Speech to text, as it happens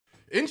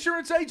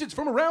Insurance agents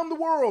from around the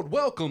world,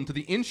 welcome to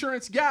the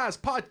Insurance Guys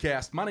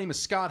podcast. My name is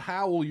Scott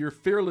Howell, your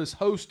fearless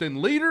host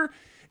and leader,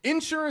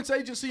 insurance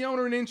agency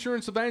owner and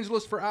insurance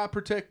evangelist for I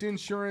Protect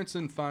Insurance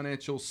and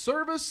Financial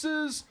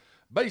Services,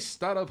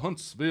 based out of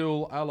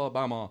Huntsville,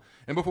 Alabama.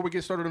 And before we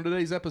get started on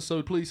today's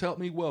episode, please help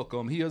me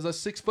welcome. He is a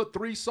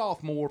 6'3"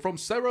 sophomore from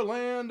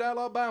Saraland,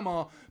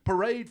 Alabama,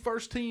 Parade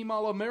First Team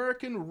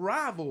All-American,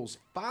 Rivals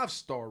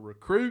 5-star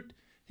recruit.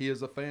 He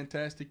is a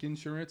fantastic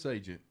insurance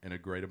agent and a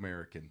great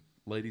American.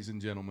 Ladies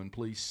and gentlemen,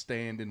 please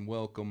stand and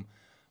welcome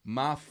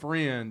my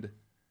friend,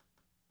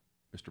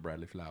 Mr.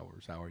 Bradley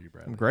Flowers. How are you,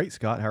 Bradley? I'm great,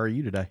 Scott. How are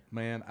you today?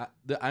 Man,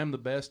 I'm the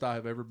best I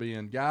have ever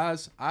been.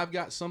 Guys, I've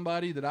got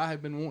somebody that I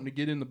have been wanting to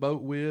get in the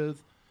boat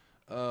with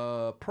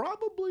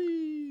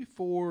probably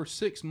for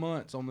 6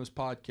 months on this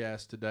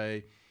podcast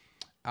today.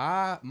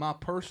 My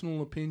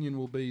personal opinion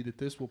will be that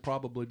this will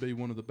probably be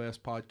one of the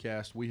best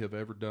podcasts we have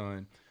ever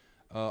done.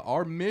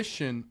 Our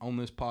mission on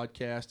this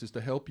podcast is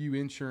to help you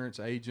insurance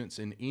agents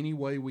in any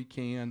way we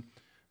can.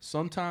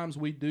 Sometimes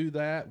we do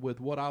that with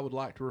what I would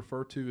like to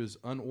refer to as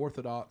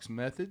unorthodox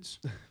methods.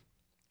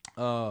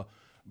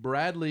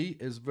 Bradley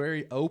is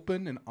very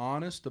open and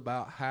honest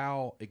about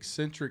how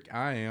eccentric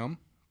I am.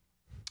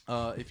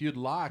 If you'd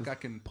like, I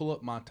can pull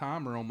up my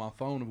timer on my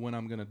phone of when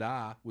I'm going to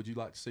die. Would you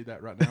like to see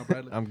that right now,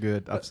 Bradley? I'm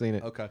good. I've seen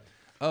it. Okay.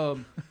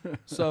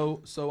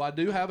 So I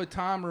do have a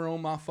timer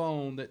on my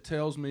phone that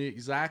tells me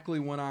exactly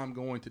when I'm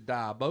going to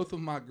die. Both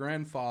of my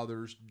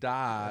grandfathers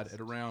died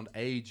at around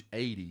age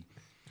 80.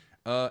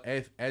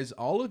 As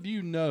all of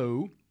you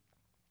know,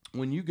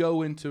 when you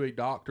go into a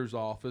doctor's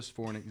office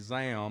for an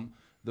exam,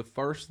 the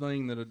first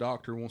thing that a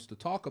doctor wants to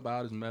talk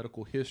about is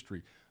medical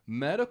history.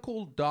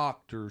 Medical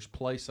doctors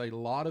place a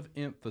lot of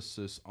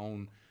emphasis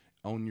on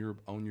your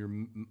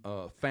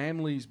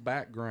family's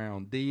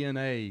background,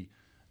 DNA.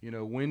 You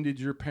know, when did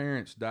your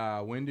parents die?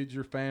 When did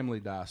your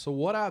family die? So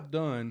what I've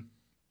done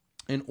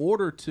in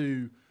order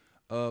to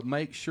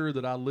make sure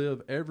that I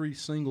live every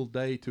single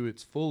day to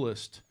its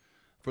fullest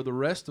for the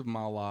rest of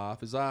my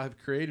life is I have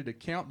created a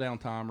countdown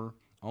timer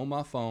on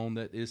my phone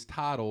that is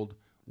titled,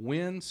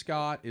 When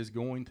Scott is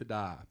Going to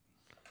Die.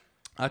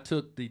 I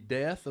took the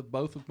death of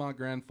both of my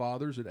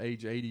grandfathers at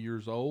age 80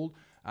 years old.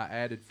 I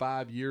added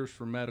 5 years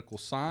for medical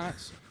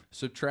science,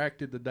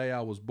 subtracted the day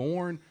I was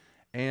born,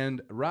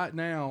 and right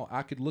now,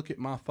 I could look at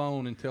my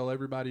phone and tell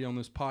everybody on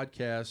this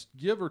podcast,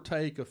 give or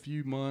take a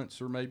few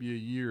months or maybe a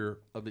year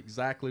of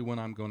exactly when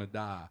I'm going to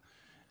die.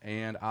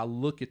 And I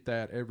look at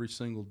that every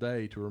single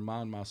day to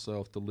remind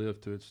myself to live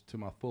to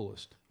my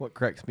fullest. What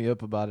cracks me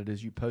up about it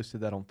is you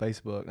posted that on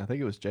Facebook. And I think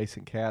it was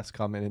Jason Cass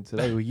commenting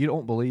today. Well, you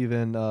don't believe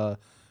in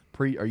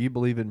or you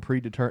believe in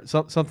predetermined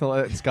something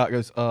like that. Scott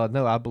goes,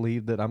 no, I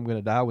believe that I'm going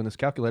to die when this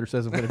calculator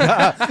says I'm going to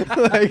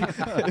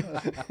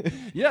die.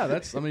 Yeah,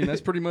 that's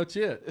pretty much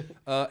it.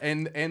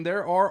 And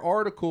there are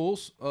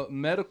articles,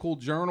 medical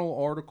journal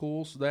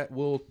articles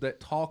that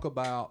talk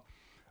about,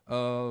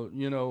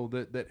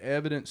 that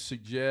evidence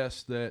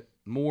suggests that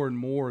more and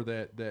more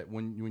that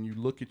when you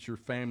look at your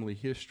family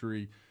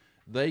history,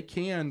 they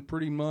can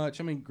pretty much.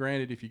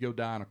 Granted, if you go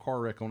die in a car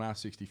wreck on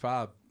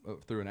I-65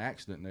 through an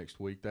accident next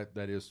week,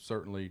 that is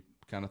certainly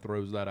kind of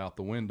throws that out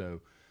the window.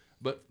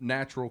 But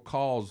natural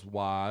cause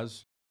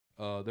wise,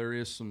 there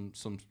is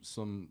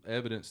some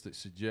evidence that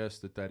suggests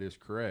that is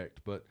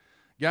correct. But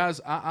guys,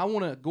 I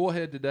want to go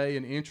ahead today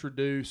and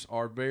introduce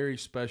our very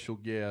special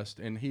guest,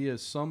 and he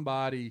is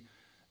somebody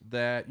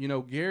that,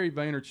 Gary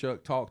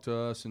Vaynerchuk talked to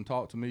us and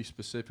talked to me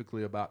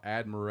specifically about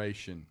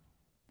admiration.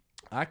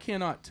 I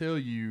cannot tell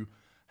you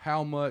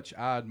how much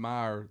I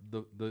admire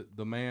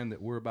the man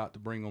that we're about to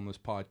bring on this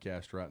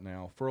podcast right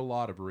now for a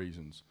lot of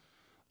reasons.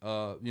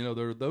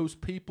 There are those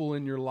people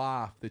in your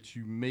life that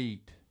you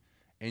meet,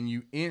 and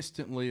you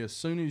instantly, as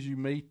soon as you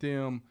meet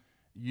them,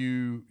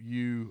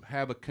 you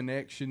have a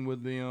connection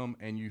with them,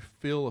 and you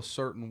feel a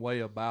certain way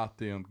about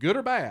them, good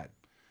or bad.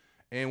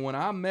 And when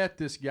I met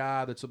this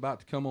guy that's about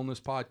to come on this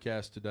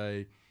podcast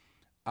today,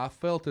 I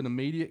felt an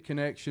immediate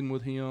connection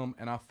with him,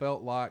 and I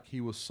felt like he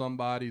was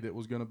somebody that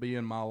was going to be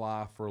in my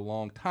life for a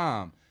long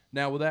time.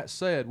 Now, with that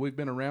said, we've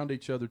been around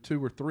each other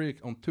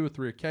on two or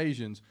three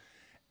occasions,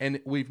 and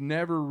we've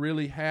never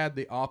really had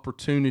the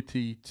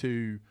opportunity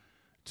to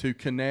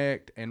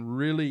connect and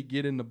really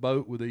get in the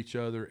boat with each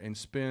other and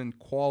spend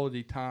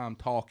quality time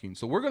talking.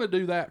 So we're going to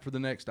do that for the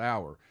next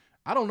hour.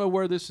 I don't know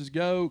where this is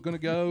going to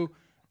go.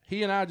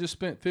 He and I just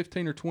spent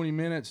 15 or 20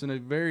 minutes in a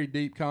very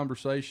deep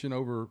conversation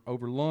over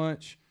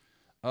lunch.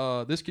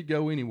 This could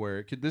go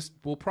anywhere. This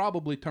will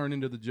probably turn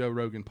into the Joe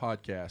Rogan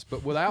podcast.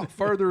 But without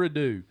further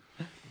ado,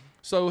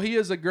 so he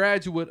is a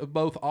graduate of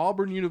both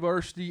Auburn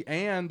University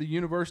and the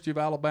University of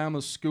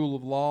Alabama's School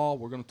of Law.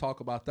 We're going to talk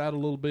about that a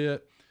little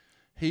bit.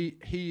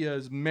 He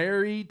is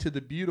married to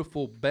the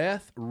beautiful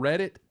Beth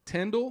Reddit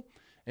Tindle,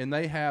 and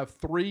they have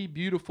 3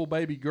 beautiful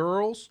baby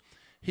girls.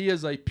 He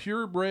is a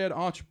purebred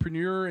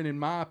entrepreneur, and in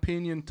my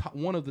opinion,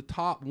 one of the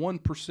top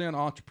 1%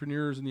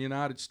 entrepreneurs in the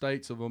United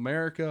States of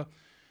America.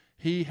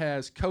 He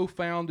has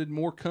co-founded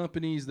more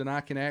companies than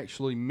I can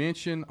actually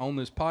mention on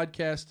this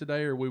podcast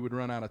today, or we would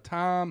run out of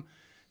time.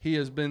 He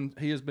has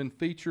been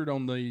featured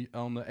on the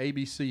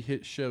ABC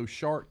hit show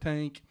Shark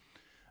Tank.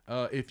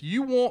 If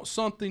you want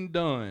something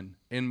done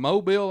in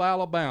Mobile,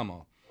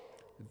 Alabama,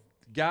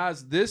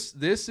 guys, this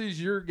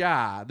is your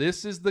guy.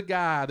 This is the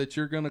guy that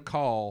you're going to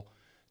call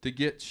to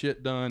get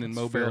shit done in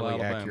Mobile,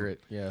 Alabama.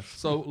 Accurate, yes.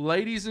 So,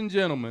 ladies and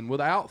gentlemen,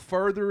 without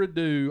further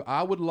ado,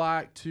 I would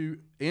like to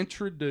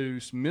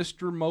introduce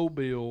Mr.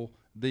 Mobile,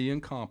 the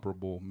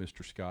incomparable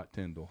Mr. Scott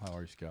Tindle. How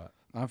are you, Scott?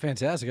 I'm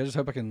fantastic. I just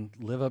hope I can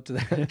live up to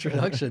that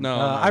introduction. No,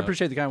 I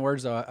appreciate the kind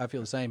words, though. I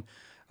feel the same.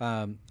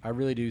 I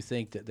really do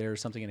think that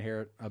there's something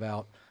inherent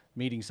about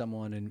meeting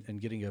someone and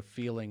getting a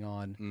feeling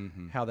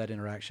on how that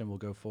interaction will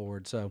go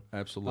forward. So,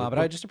 absolutely. But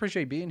I just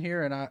appreciate being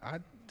here, and I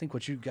think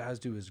what you guys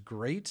do is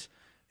great.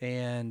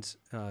 And,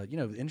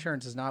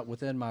 insurance is not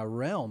within my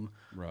realm,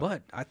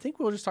 but I think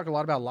we'll just talk a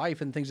lot about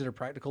life and things that are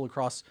practical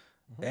across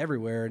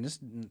everywhere. And just,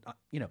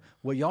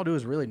 what y'all do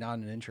is really not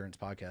an insurance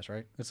podcast,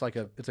 right? It's like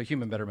it's a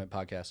human betterment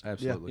podcast.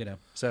 Absolutely.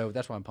 So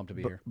that's why I'm pumped to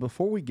be here.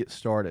 Before we get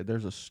started,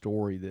 there's a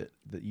story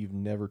that you've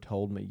never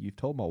told me. You've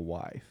told my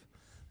wife.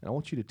 And I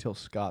want you to tell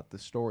Scott the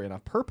story. And I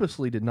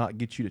purposely did not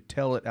get you to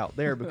tell it out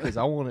there because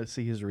I want to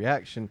see his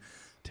reaction.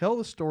 Tell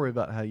the story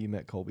about how you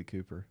met Colby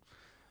Cooper.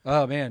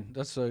 Oh, man,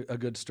 that's a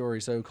good story.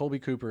 So Colby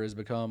Cooper has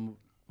become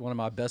one of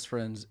my best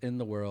friends in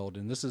the world.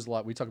 And this is a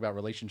lot. We talk about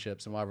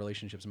relationships and why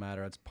relationships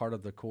matter. It's part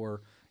of the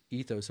core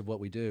ethos of what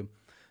we do.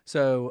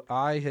 So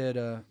I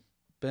had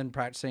been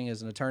practicing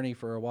as an attorney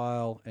for a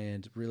while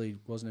and really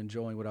wasn't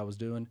enjoying what I was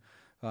doing.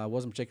 I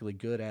wasn't particularly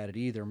good at it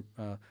either.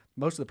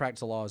 Most of the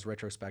practice of law is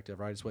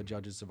retrospective, right? It's what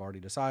judges have already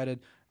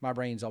decided. My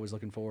brain's always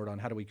looking forward on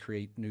how do we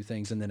create new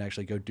things and then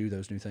actually go do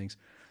those new things.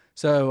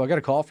 So I got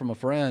a call from a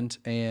friend,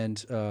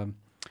 and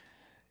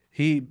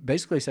he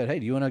basically said, hey,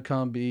 do you want to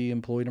come be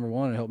employee number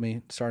one and help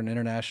me start an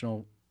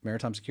international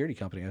maritime security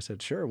company? I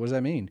said, sure. What does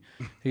that mean?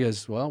 He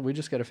goes, well, we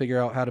just got to figure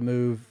out how to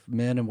move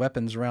men and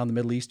weapons around the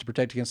Middle East to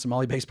protect against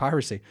Somali-based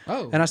piracy.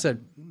 Oh. And I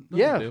said,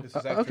 yeah, This is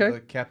after okay. the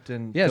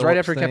Captain Yeah, it's right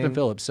Phillips after thing. Captain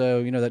Phillips.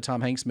 So, that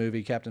Tom Hanks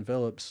movie, Captain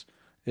Phillips,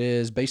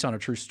 is based on a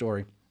true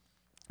story.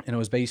 And it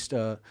was based,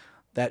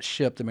 that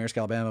ship, the Maersk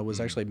Alabama,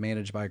 was actually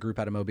managed by a group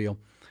out of Mobile.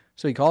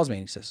 So he calls me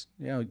and he says,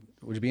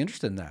 would you be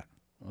interested in that?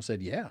 I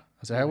said, yeah.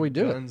 I said, how do we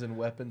do it? Guns and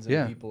weapons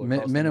and people across men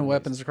the and Middle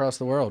weapons East. across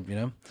the world,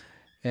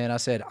 And I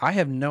said, I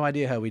have no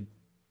idea how we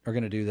are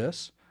going to do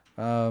this.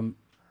 And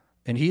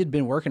he had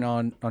been working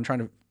on trying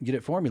to get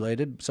it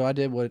formulated. So I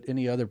did what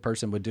any other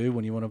person would do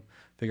when you want to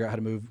figure out how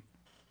to move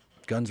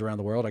guns around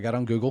the world. I got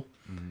on Google.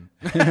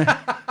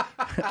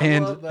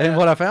 And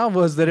what I found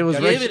was that it was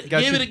Give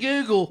it a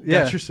Google.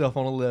 Yeah. Got yourself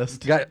on a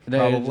list.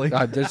 Probably.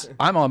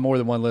 I'm on more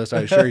than one list,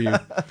 I assure you,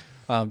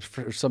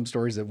 for some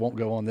stories that won't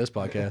go on this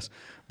podcast.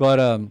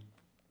 But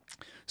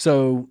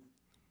so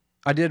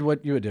I did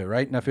what you would do,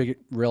 right? And I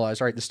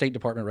realized, all right, the State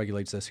Department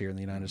regulates this here in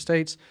the United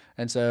States.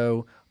 And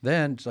so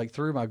then,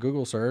 through my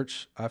Google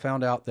search, I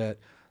found out that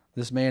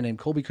this man named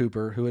Colby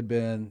Cooper, who had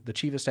been the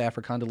chief of staff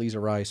for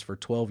Condoleezza Rice for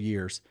 12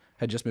 years,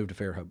 had just moved to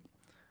Fairhope.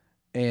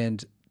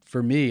 And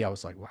for me, I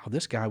was like, wow,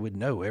 this guy would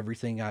know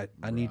everything I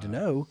need to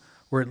know,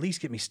 or at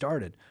least get me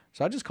started.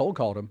 So I just cold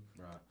called him.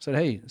 Right. Said,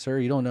 hey, sir,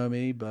 you don't know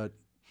me, but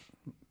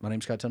my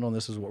name's Scott Tindle, and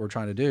this is what we're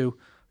trying to do.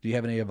 Do you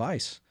have any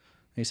advice?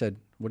 And he said,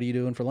 what are you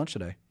doing for lunch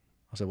today?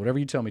 I said, whatever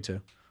you tell me to.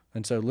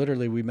 And so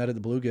literally we met at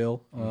the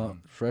Bluegill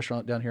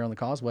restaurant down here on the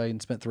Causeway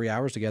and spent 3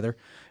 hours together.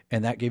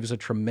 And that gave us a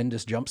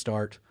tremendous jump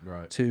start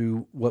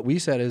to what we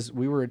said is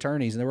we were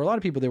attorneys. And there were a lot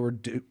of people that were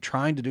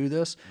trying to do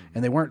this,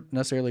 and they weren't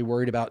necessarily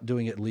worried about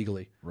doing it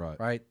legally.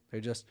 Right?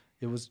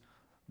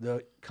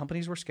 The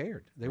companies were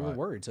scared. They were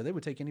worried. So they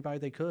would take anybody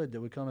they could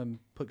that would come and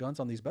put guns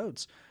on these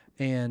boats.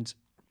 And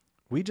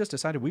we just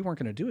decided we weren't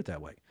going to do it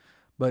that way.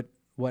 But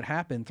what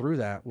happened through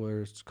that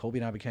was Colby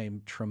and I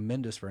became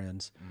tremendous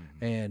friends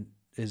and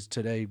is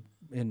today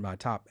in my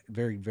top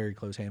very, very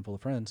close handful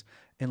of friends,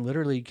 and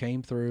literally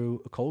came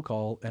through a cold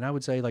call. And I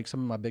would say some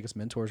of my biggest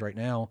mentors right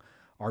now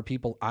are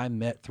people I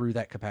met through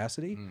that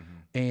capacity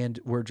and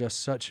were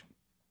just such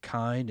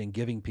kind and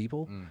giving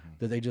people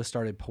that they just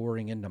started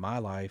pouring into my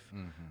life.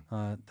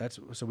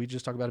 So we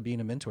just talk about it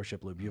being a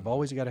mentorship loop. You've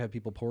always got to have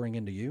people pouring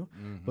into you,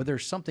 but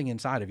there's something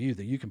inside of you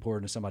that you can pour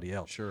into somebody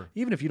else. Sure.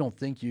 Even if you don't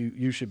think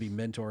you should be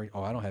mentoring,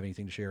 I don't have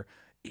anything to share.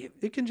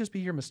 It can just be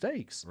your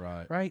mistakes.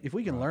 Right. If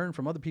we can learn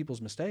from other people's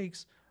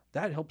mistakes,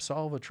 that helps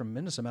solve a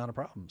tremendous amount of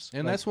problems.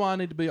 And that's why I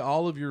need to be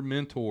all of your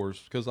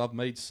mentors, because I've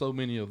made so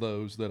many of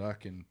those that I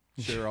can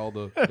share all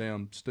the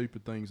damn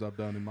stupid things I've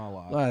done in my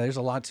life. Well, there's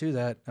a lot to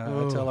that.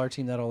 I tell our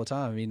team that all the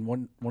time. I mean,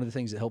 one of the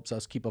things that helps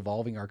us keep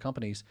evolving our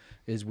companies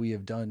is we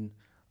have done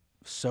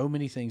so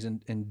many things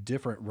in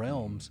different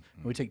realms.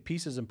 And we take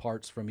pieces and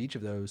parts from each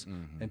of those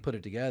and put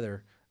it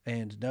together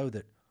and know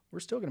that we're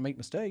still going to make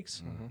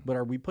mistakes, but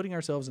are we putting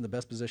ourselves in the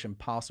best position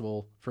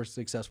possible for a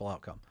successful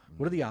outcome?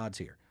 What are the odds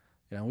here?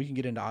 We can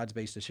get into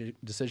odds-based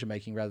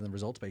decision-making rather than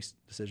results-based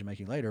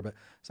decision-making later, but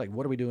it's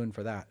what are we doing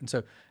for that? And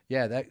so,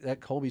 yeah,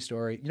 that Colby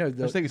story, I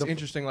just think it's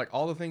interesting,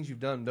 all the things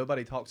you've done,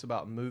 nobody talks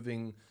about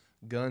moving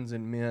guns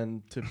and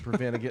men to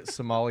prevent against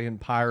Somalian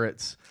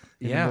pirates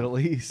in the Middle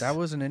East. That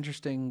was an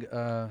interesting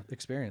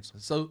experience.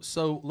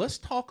 So let's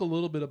talk a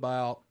little bit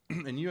about,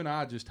 and you and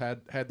I just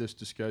had this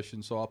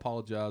discussion, so I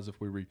apologize if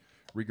we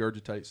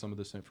regurgitate some of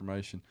this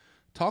information.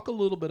 Talk a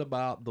little bit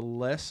about the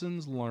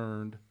lessons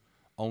learned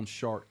on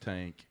Shark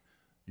Tank.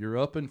 You're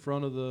up in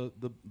front of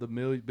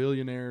the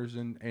billionaires,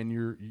 and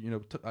you're,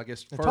 I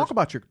guess first, talk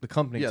about the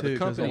company too, the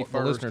because company the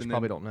listeners and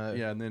probably then, don't know.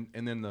 Yeah,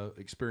 and then the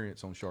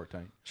experience on Shark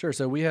Tank. Sure.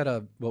 So we had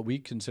what we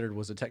considered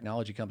was a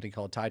technology company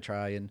called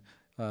Tie,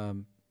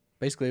 and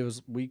basically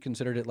we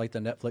considered it like the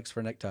Netflix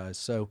for neckties.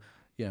 So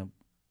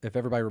if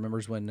everybody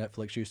remembers when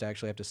Netflix used to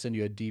actually have to send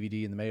you a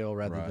DVD in the mail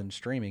rather than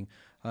streaming,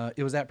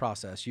 it was that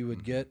process. You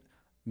would get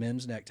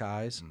men's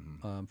neckties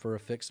for a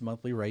fixed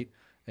monthly rate,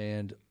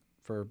 and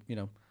for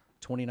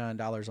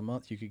 $29 a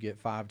month, you could get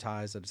 5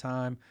 ties at a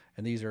time,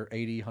 and these are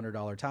 $80,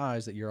 $100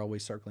 ties that you're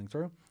always circling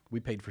through. We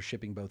paid for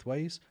shipping both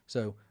ways,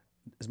 so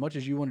as much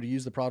as you wanted to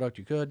use the product,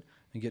 you could,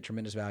 and get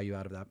tremendous value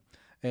out of that.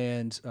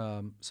 And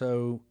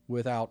so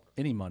without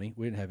any money,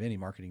 we didn't have any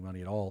marketing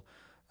money at all.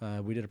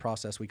 We did a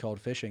process we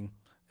called fishing,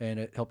 and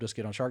it helped us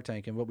get on Shark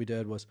Tank. And what we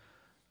did was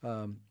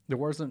there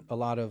wasn't a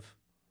lot of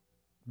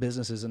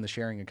businesses in the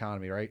sharing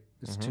economy, right?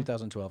 It's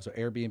 2012, so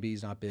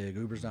Airbnb's not big,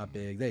 Uber's not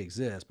big. They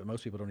exist, but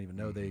most people don't even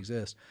know they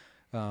exist.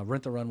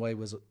 Rent the Runway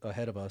was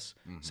ahead of us.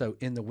 So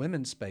in the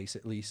women's space,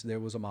 at least, there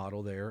was a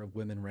model there of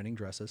women renting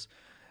dresses.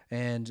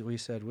 And we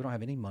said, we don't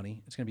have any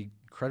money. It's going to be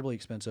incredibly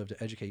expensive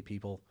to educate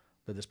people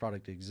that this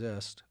product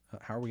exists.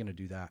 How are we going to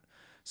do that?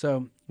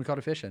 So we called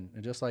it fishing.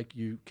 And just like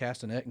you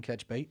cast a net and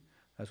catch bait,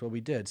 that's what we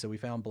did. So we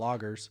found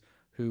bloggers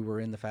who were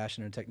in the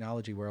fashion and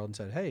technology world and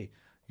said, hey,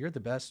 you're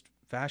the best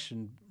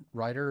fashion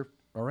writer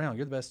around.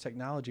 You're the best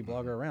technology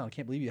blogger around. I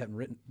can't believe you haven't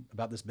written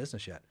about this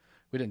business yet.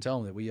 We didn't tell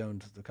them that we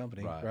owned the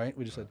company, right?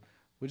 We just said,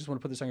 we just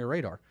want to put this on your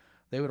radar.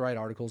 They would write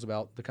articles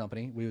about the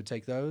company. We would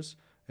take those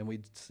and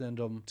we'd send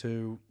them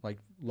to like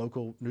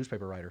local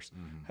newspaper writers.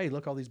 Hey,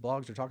 look, all these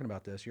blogs are talking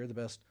about this. You're the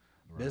best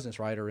business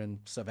writer in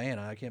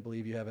Savannah. I can't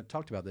believe you haven't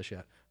talked about this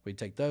yet. We'd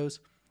take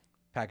those,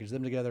 package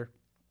them together,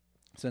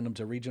 send them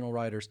to regional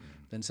writers,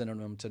 then send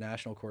them to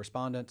national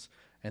correspondents.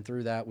 And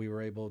through that, we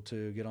were able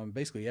to get on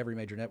basically every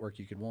major network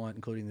you could want,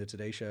 including the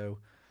Today Show,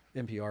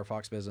 NPR,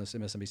 Fox Business,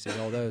 MSNBC,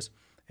 all those.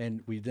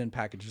 And we then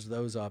packaged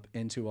those up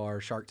into our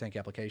Shark Tank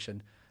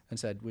application and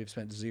said, we've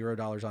spent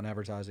 $0 on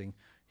advertising.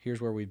 Here's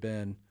where we've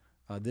been.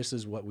 This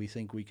is what we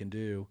think we can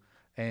do.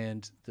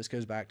 And this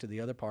goes back to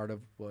the other part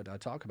of what I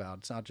talk about.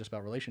 It's not just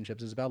about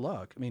relationships. It's about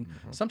luck. I mean,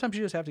 sometimes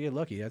you just have to get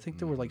lucky. I think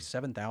there were like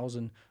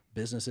 7,000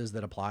 businesses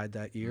that applied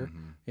that year.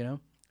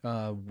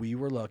 We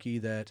were lucky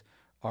that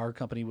our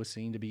company was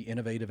seen to be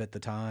innovative at the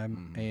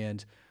time,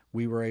 and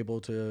we were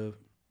able to,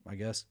 I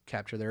guess,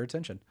 capture their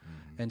attention.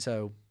 And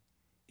so,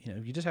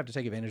 you just have to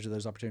take advantage of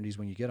those opportunities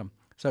when you get them.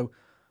 So,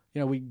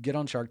 we get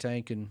on Shark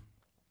Tank, and,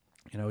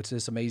 it's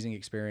this amazing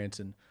experience.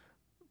 And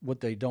what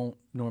they don't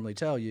normally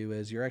tell you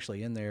is you're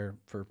actually in there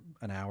for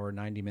an hour,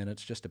 90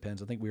 minutes, just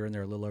depends. I think we were in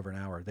there a little over an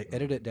hour. They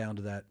edit it down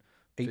to that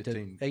 8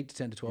 to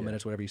 10 to 12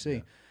 minutes, whatever you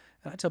see.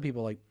 And I tell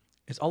people, like,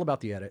 it's all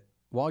about the edit.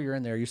 While you're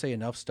in there, you say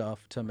enough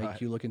stuff to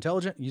make you look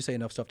intelligent. You say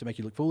enough stuff to make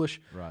you look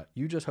foolish. Right.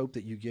 You just hope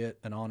that you get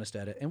an honest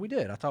edit. And we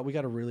did. I thought we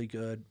got a really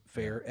good,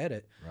 fair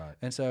edit. Right.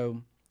 And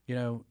so,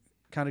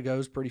 kind of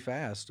goes pretty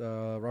fast.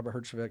 Robert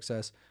Herjavec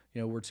says,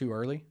 we're too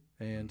early.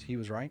 And he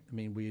was right. I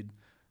mean,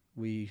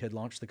 we had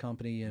launched the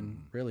company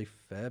in really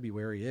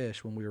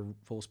February-ish when we were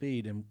full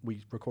speed, and we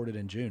recorded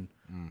in June.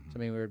 So, I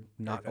mean, we were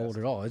not old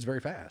at all. It's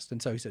very fast.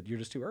 And so he said, you're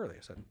just too early.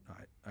 I said,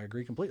 I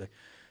agree completely.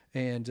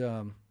 And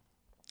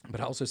but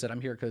I also said,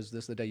 I'm here because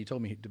this is the day you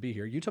told me to be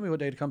here. You tell me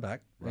what day to come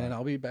back, and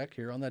I'll be back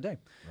here on that day.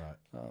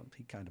 Right.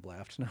 He kind of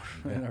laughed. No,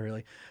 not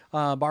really.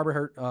 Barbara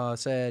Hurt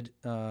said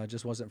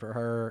just wasn't for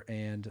her,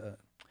 and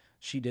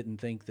she didn't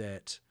think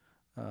that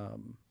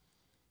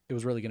it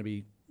was really going to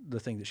be the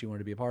thing that she wanted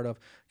to be a part of.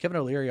 Kevin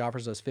O'Leary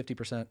offers us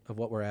 50% of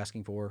what we're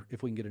asking for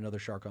if we can get another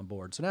shark on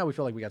board. So now we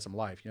feel like we got some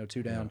life,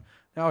 2 down.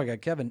 Now I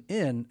got Kevin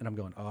in, and I'm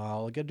going,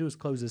 all I got to do is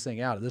close this thing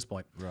out at this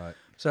point. Right.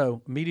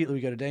 So immediately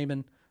we go to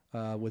Damon.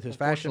 With his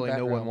fashion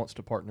background. No one wants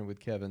to partner with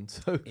Kevin.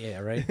 So yeah,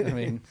 right. I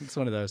mean, it's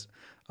one of those.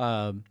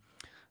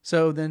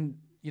 So then,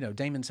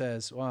 Damon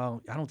says,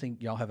 well, I don't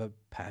think y'all have a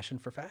passion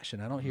for fashion.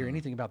 I don't hear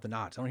anything about the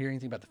knots. I don't hear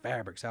anything about the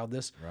fabrics, how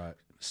this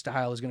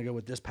style is going to go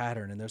with this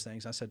pattern and those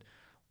things. I said,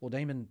 well,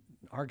 Damon,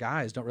 our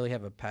guys don't really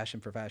have a passion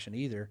for fashion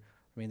either.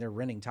 I mean, they're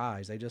renting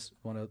ties. They just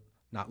want to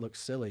not look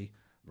silly,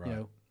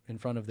 in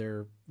front of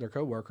their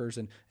coworkers.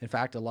 And in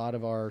fact, a lot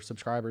of our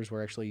subscribers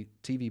were actually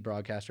TV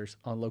broadcasters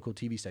on local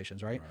TV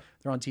stations, right?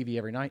 They're on TV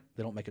every night.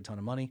 They don't make a ton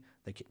of money.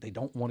 They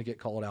don't want to get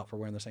called out for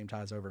wearing the same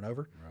ties over and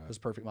over. It was a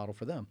perfect model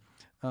for them.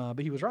 But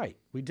he was right.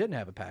 We didn't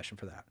have a passion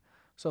for that.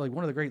 So like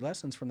one of the great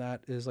lessons from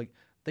that is like,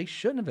 they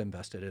shouldn't have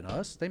invested in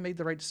us. They made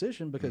the right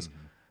decision because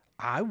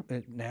I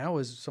now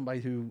as somebody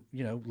who,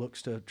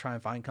 looks to try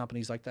and find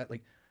companies like that,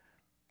 like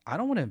I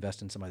don't want to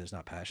invest in somebody that's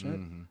not passionate.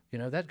 You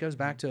know, that goes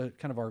back to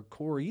kind of our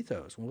core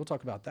ethos. And we'll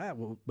talk about that.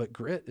 But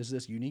grit is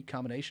this unique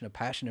combination of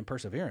passion and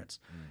perseverance.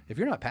 If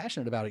you're not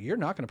passionate about it, you're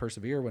not going to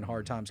persevere when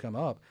hard times come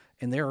up.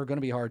 And there are going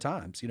to be hard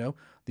times. You know,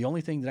 the only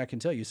thing that I can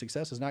tell you,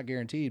 success is not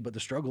guaranteed, but the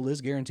struggle is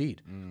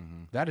guaranteed.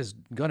 That is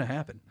going to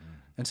happen.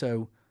 And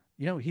so,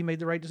 you know, he made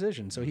the right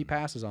decision. So he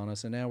passes on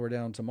us. And now we're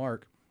down to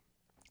Mark.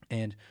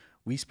 And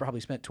we probably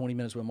spent 20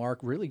 minutes with Mark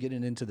really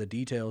getting into the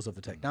details of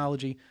the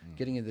technology,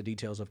 getting into the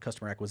details of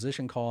customer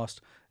acquisition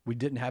cost. We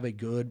didn't have a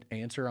good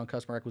answer on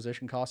customer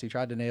acquisition cost. He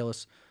tried to nail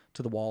us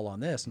to the wall on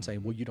this and say,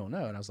 well, you don't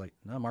know. And I was like,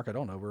 no, Mark, I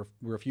don't know.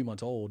 We're a few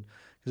months old.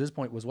 Because his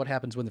point was, what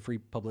happens when the free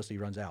publicity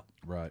runs out?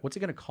 Right. What's it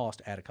going to cost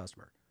to add a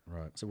customer?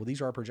 Right. So, well,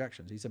 these are our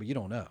projections. He said, but you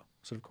don't know.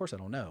 So, of course, I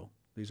don't know.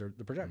 These are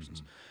the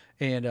projections.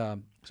 And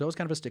so it was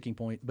kind of a sticking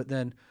point. But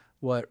then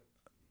what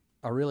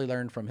I really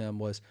learned from him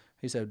was,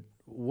 he said,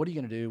 what are you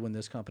going to do when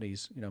this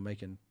company's, you know,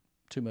 making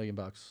 $2 million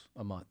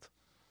a month?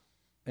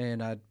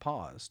 And I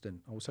paused, and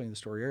I was telling you the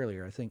story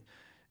earlier. I think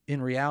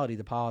in reality,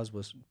 the pause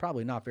was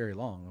probably not very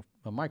long,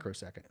 a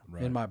microsecond.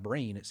 Right. In my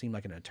brain, it seemed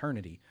like an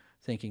eternity,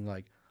 thinking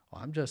like,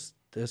 well, I'm just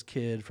this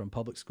kid from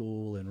public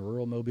school in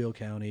rural Mobile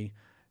County,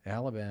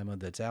 Alabama,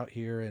 that's out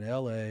here in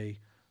LA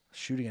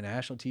shooting a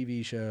national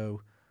TV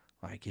show.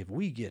 Like, if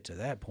we get to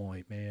that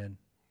point, man,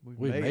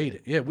 we've made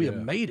it. Yeah, we have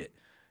made it.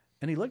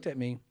 And he looked at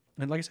me,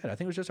 and like I said, I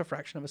think it was just a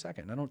fraction of a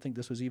second. I don't think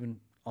this was even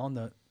on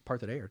the part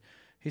that aired.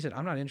 He said,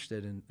 I'm not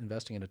interested in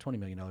investing in a $20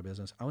 million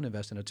business. I want to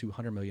invest in a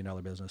 $200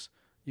 million business.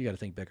 You got to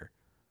think bigger.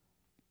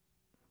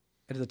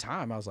 And at the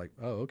time, I was like,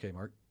 oh, okay,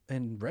 Mark.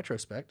 In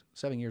retrospect,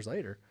 7 years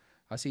later,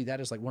 I see that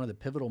as like one of the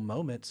pivotal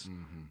moments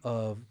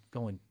of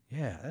going,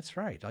 yeah, that's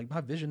right. Like,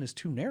 my vision is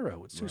too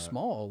narrow. It's too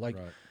small. Like,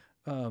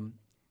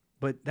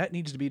 but that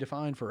needs to be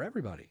defined for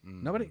everybody.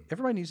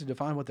 Everybody needs to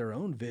define what their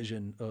own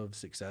vision of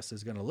success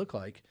is going to look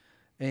like.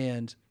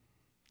 And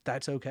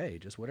that's okay.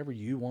 Just whatever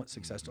you want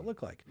success to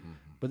look like.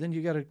 But then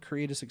you got to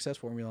create a success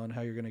formula on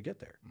how you're going to get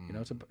there. You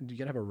know, you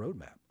got to have a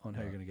roadmap on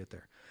how you're going to get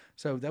there.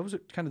 So that was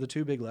kind of the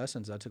two big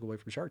lessons I took away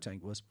from Shark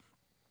Tank was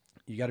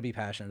you got to be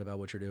passionate about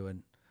what you're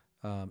doing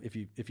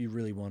if you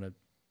really want to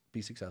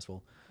be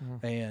successful.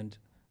 And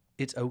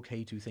it's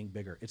okay to think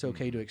bigger. It's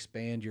okay to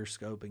expand your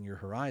scope and your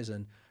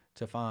horizon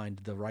to find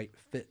the right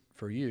fit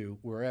for you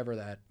wherever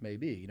that may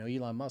be. You know,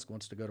 Elon Musk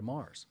wants to go to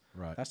Mars.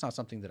 Right. That's not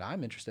something that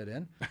I'm interested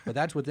in, but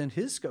that's within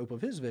his scope of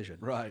his vision.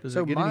 Right. Does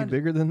it get any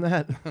bigger than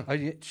that?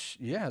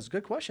 Yeah, it's a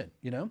good question,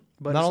 you know.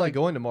 But not only like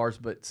going to Mars,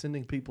 but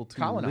sending people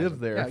to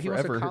live there forever. He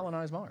wants to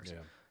colonize Mars.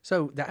 Yeah.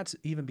 So that's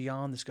even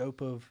beyond the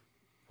scope of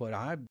what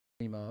I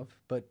dream of,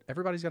 but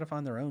everybody's got to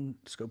find their own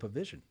scope of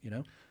vision, you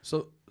know.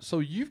 So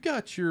you've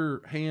got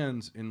your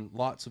hands in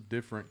lots of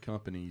different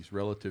companies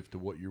relative to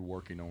what you're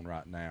working on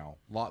right now.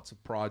 Lots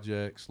of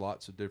projects,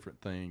 lots of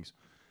different things.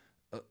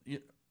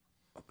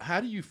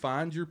 How do you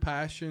find your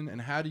passion,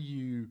 and how do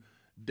you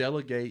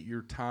delegate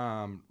your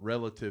time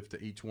relative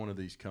to each one of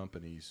these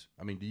companies?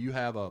 I mean, do you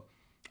have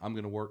I'm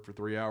going to work for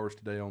 3 hours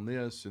today on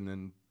this and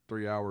then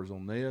 3 hours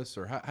on this,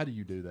 or how do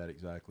you do that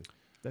exactly?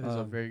 That is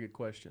a very good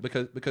question.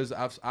 Because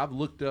I've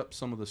looked up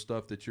some of the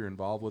stuff that you're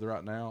involved with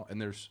right now,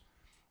 and there's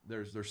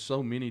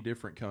so many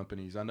different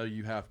companies. I know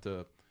you have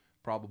to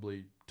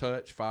probably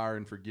touch, fire,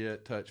 and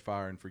forget, touch,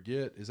 fire, and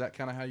forget. Is that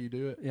kind of how you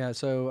do it? Yeah,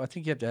 so I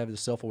think you have to have the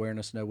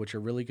self-awareness to know what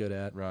you're really good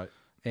at. Right.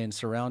 And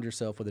surround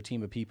yourself with a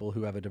team of people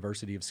who have a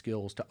diversity of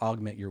skills to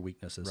augment your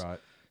weaknesses. Right.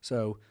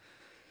 So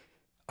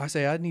I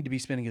say I need to be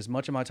spending as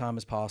much of my time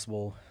as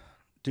possible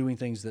doing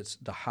things that's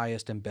the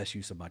highest and best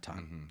use of my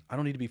time. I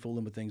don't need to be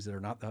fooling with things that are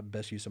not the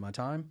best use of my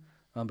time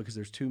because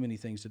there's too many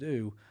things to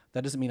do.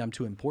 That doesn't mean I'm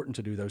too important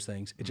to do those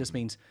things. It just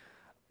means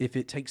if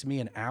it takes me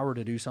an hour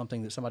to do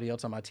something that somebody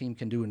else on my team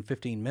can do in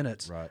 15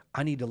 minutes,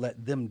 I need to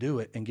let them do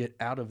it and get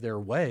out of their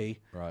way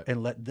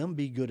and let them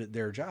be good at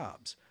their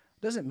jobs.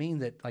 Doesn't mean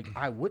that like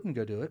I wouldn't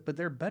go do it, but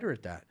they're better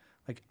at that.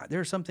 Like there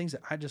are some things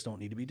that I just don't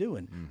need to be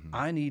doing.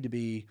 I need to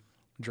be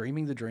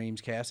dreaming the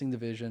dreams, casting the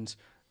visions,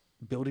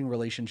 building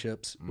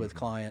relationships with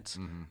clients,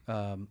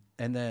 and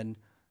then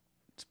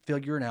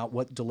figuring out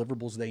what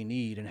deliverables they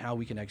need and how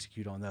we can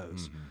execute on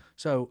those.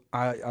 So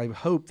I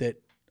hope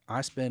that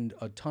I spend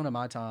a ton of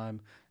my time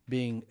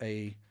being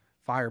a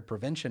fire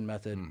prevention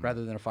method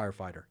rather than a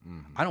firefighter.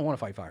 I don't want to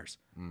fight fires.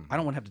 I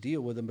don't want to have to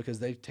deal with them because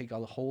they take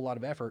a whole lot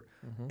of effort.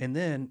 And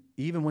then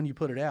even when you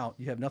put it out,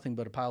 you have nothing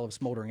but a pile of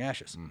smoldering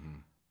ashes.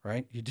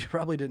 Right? You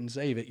probably didn't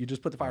save it. You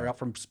just put the fire out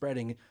from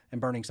spreading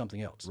and burning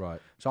something else. Right.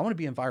 So I want to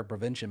be in fire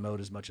prevention mode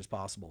as much as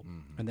possible.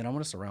 And then I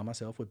want to surround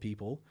myself with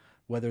people,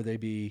 whether they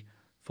be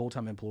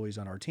full-time employees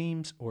on our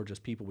teams or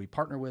just people we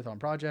partner with on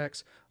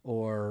projects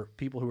or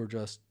people who are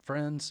just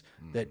friends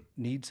that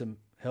need some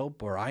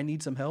help or I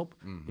need some help.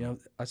 You know,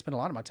 I spend a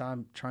lot of my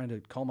time trying to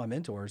call my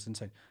mentors and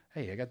say,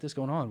 hey, I got this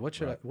going on. What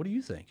do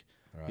you think?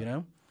 You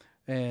know?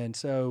 And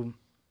so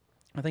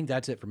I think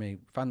that's it for me.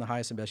 Find the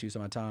highest and best use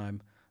of my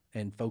time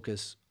and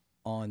focus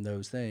on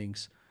those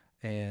things.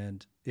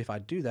 And if I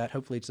do that,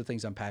 hopefully it's the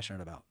things I'm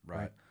passionate about.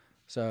 Right.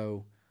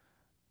 So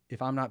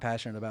if I'm not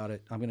passionate about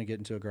it, I'm going to get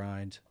into a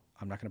grind.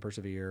 I'm not going to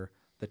persevere.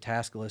 the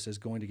task list is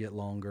going to get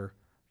longer.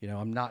 You know,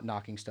 I'm not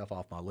knocking stuff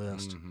off my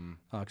list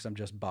because I'm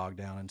just bogged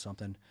down in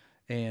something.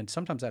 And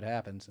sometimes that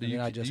happens. Do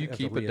you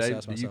keep a daily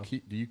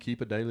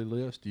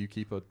list? Do you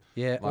keep a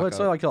well, it's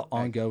like an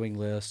ongoing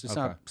list. It's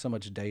not so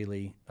much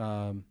daily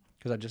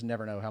because I just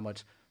never know how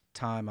much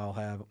time I'll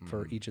have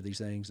for each of these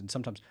things. And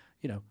sometimes,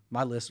 you know,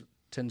 my list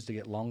tends to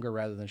get longer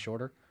rather than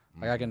shorter.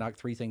 Like I can knock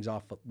 3 things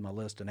off my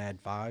list and add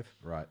 5.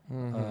 Right.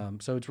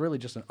 So it's really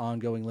just an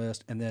ongoing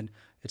list, and then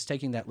it's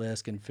taking that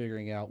list and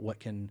figuring out what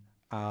can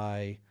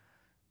I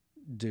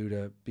do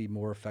to be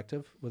more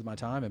effective with my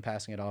time and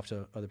passing it off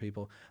to other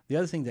people. The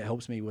other thing that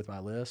helps me with my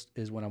list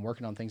is when I'm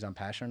working on things I'm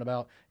passionate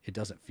about, it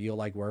doesn't feel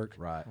like work.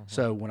 Right.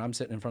 So when I'm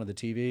sitting in front of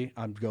the TV,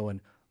 I'm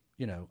going,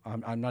 you know,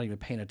 I'm not even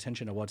paying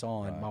attention to what's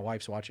on. My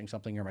wife's watching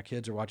something or my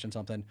kids are watching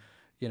something,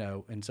 you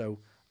know, and so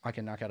I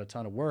can knock out a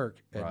ton of work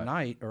at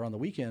night or on the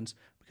weekends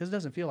because it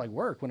doesn't feel like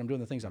work when I'm doing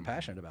the things I'm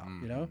passionate about,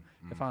 you know?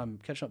 If I'm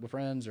catching up with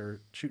friends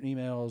or shooting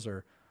emails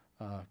or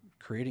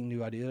creating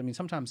new ideas. I mean,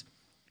 sometimes,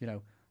 you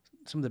know,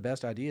 some of the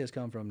best ideas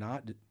come from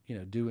not, you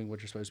know, doing what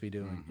you're supposed to be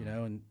doing, you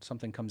know, and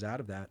something comes out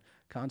of that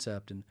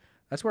concept. And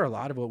that's where a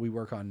lot of what we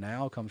work on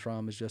now comes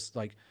from, is just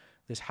like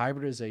this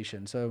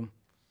hybridization. So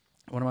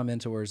one of my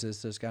mentors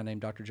is this guy named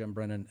Dr. Jim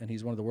Brennan, and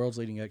he's one of the world's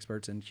leading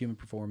experts in human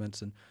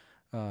performance.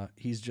 And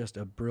he's just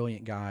a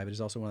brilliant guy, but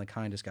he's also one of the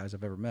kindest guys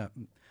I've ever met.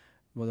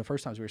 Well, the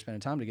first times we were spending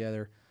time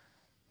together,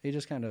 he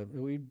just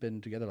we'd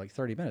been together like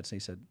 30 minutes.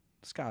 And he said,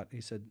 Scott,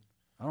 he said,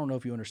 I don't know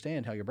if you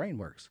understand how your brain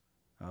works.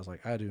 I was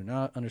like, I do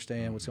not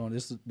understand what's going on.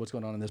 This is what's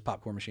going on in this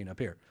popcorn machine up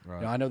here.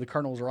 Right. You know, I know the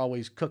kernels are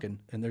always cooking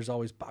and there's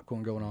always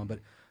popcorn going on, but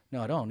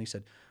no, I don't. And he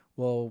said,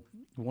 well,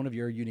 one of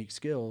your unique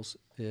skills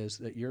is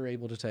that you're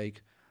able to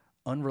take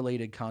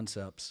unrelated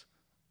concepts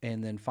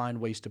and then find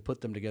ways to put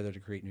them together to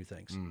create new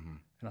things. And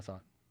I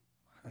thought,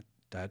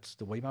 that's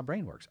the way my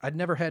brain works. I'd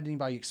never had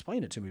anybody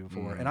explain it to me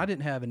before, and I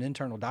didn't have an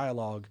internal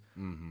dialogue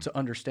to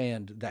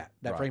understand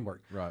that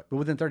framework. Right. But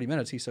within 30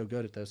 minutes, he's so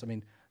good at this. I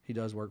mean, he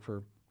does work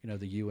for, you know,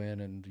 the UN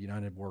and the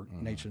United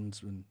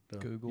Nations and the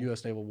Google.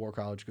 U.S. Naval War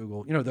College,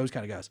 Google, you know, those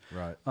kind of guys.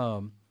 Right.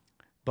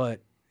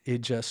 But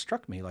it just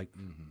struck me like,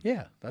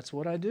 yeah, that's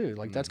what I do.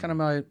 Like that's kind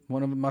of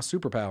one of my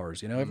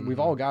superpowers. You know, we've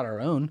all got our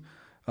own.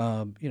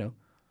 You know,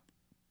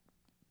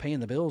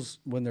 paying the bills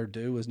when they're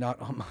due is not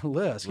on my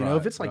list. You know,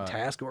 if it's like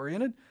task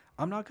oriented,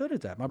 I'm not good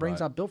at that. My brain's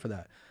not built for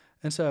that.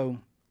 And so,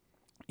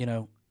 you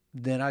know,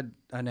 then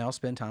I now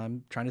spend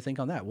time trying to think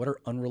on that. What are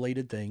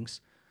unrelated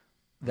things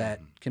that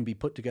can be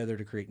put together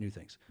to create new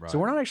things? Right. So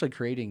we're not actually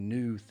creating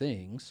new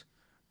things.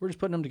 We're just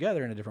putting them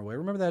together in a different way.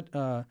 Remember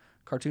that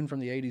cartoon from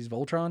the 80s,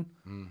 Voltron,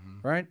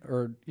 right?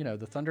 Or, you know,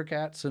 the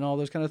Thundercats and all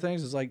those kind of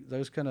things. It's like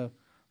those kind of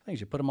things.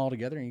 You put them all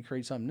together and you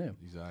create something new.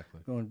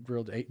 Exactly. Going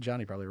real.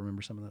 Johnny probably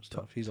remembers some of that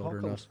stuff. He's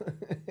older than us.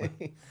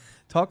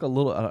 Talk a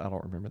little. I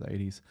don't remember the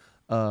 80s.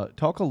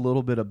 Talk a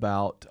little bit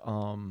about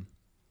on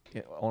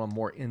a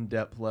more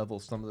in-depth level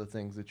some of the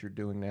things that you're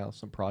doing now,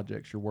 some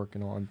projects you're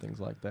working on, things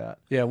like that.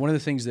 Yeah, one of the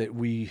things that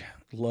we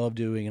love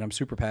doing, and I'm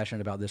super passionate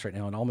about this right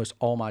now, and almost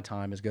all my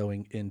time is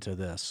going into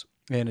this,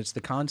 and it's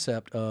the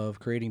concept of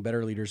creating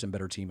better leaders and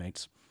better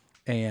teammates.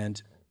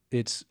 And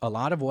it's a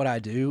lot of what I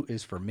do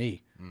is for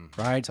me,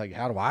 right? It's like,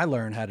 how do I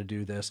learn how to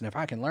do this? And if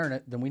I can learn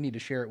it, then we need to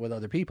share it with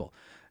other people.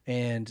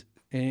 And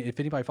if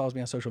anybody follows me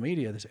on social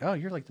media, they say, oh,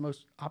 you're like the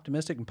most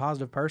optimistic and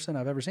positive person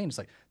I've ever seen. It's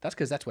like, that's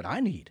because that's what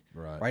I need,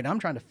 right? And I'm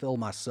trying to fill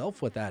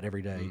myself with that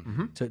every day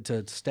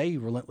to stay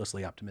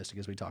relentlessly optimistic,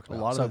 as we talked about.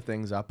 A lot of the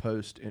things I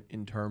post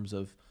in terms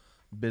of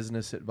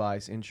business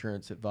advice,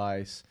 insurance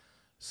advice,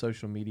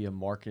 social media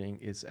marketing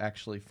is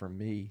actually for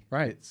me.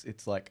 Right.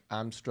 It's like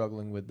I'm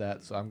struggling with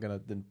that, so I'm going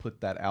to then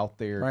put that out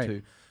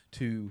there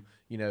to,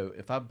 you know,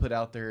 if I put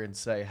out there and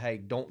say, hey,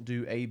 don't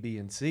do A, B,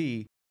 and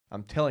C,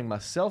 I'm telling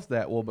myself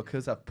that, well,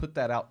 because I've put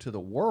that out to the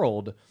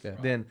world,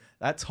 then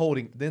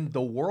then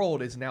the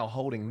world is now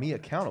holding me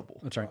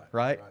accountable. That's right.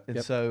 Right?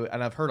 And so,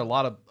 and I've heard a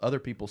lot of other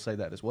people say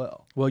that as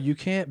well. Well, you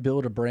can't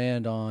build a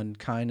brand on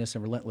kindness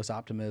and relentless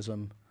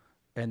optimism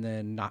and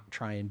then not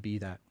try and be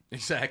that.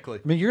 Exactly.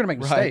 I mean, you're going to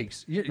make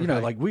mistakes. You know,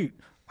 like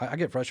I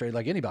get frustrated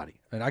like anybody,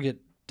 and I get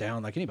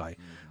down like anybody.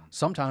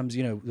 Sometimes,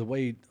 you know, the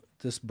way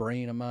this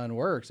brain of mine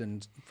works,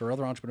 and for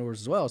other entrepreneurs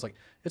as well, it's like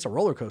it's a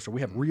roller coaster.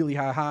 We have really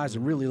high highs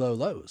and really low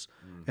lows.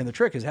 And the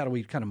trick is, how do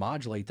we kind of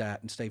modulate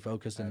that and stay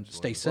focused and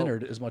stay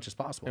centered as much as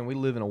possible? And we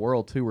live in a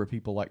world too where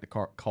people like to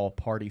call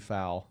party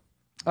foul.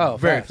 Oh,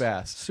 very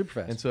fast. Super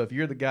fast. And so if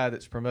you're the guy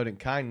that's promoting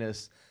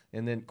kindness,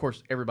 and then of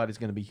course everybody's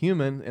going to be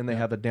human and they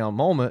have a down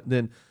moment,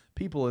 then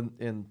people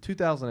in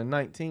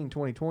 2019,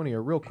 2020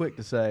 are real quick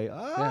to say,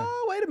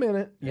 oh, wait a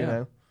minute, you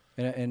know.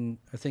 And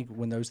I think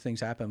when those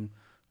things happen,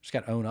 just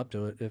got to own up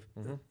to it. If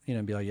you know,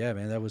 and be like, yeah,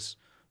 man, that was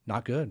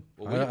not good.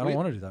 Well, I don't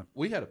want to do that.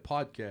 We had a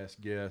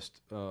podcast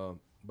guest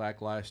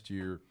back last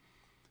year.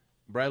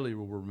 Bradley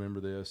will remember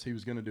this. He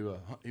was going to do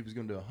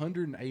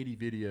 180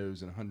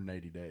 videos in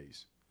 180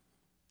 days.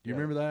 Do you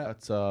remember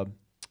that? That's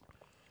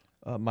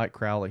Mike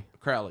Crowley.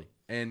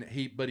 And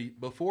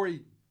before he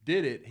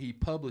did it, he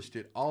published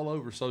it all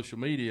over social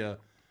media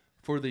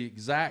for the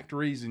exact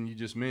reason you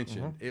just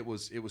mentioned. It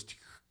was to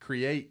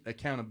create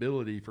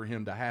accountability for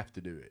him to have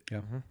to do it.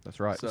 Yeah, That's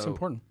right. So, it's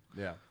important.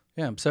 Yeah.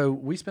 Yeah, so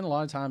we spend a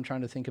lot of time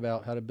trying to think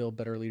about how to build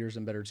better leaders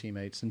and better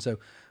teammates. And so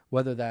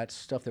whether that's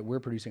stuff that we're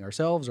producing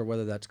ourselves or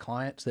whether that's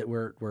clients that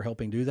we're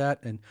helping do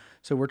that. And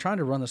so we're trying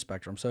to run the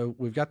spectrum. So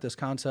we've got this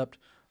concept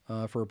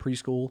for a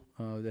preschool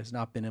that's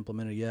not been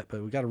implemented yet,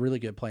 but we've got a really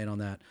good plan on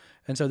that.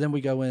 And so then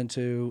we go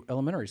into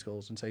elementary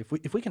schools and say,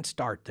 if we can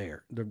start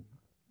there,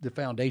 the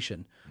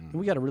foundation, then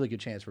we got a really good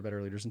chance for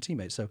better leaders and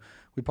teammates. So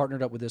we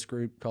partnered up with this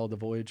group called the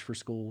Voyage for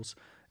Schools,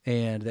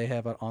 and they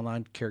have an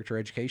online character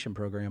education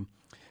program.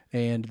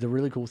 And the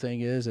really cool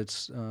thing is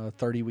it's a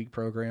 30-week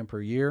program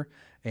per year,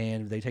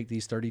 and they take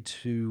these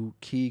 32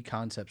 key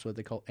concepts, what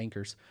they call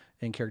anchors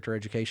in character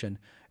education,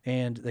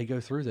 and they go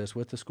through this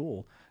with the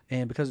school.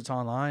 And because it's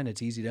online,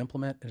 it's easy to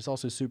implement, and it's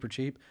also super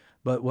cheap.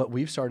 But what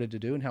we've started to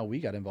do and how we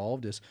got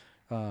involved is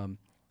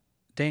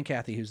Dan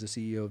Cathy, who's the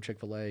CEO of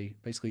Chick-fil-A,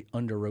 basically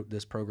underwrote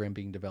this program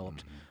being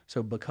developed.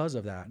 So because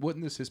of that,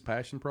 Wasn't this his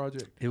passion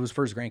project? it was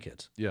for his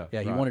grandkids. Yeah,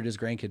 Yeah, he right. wanted his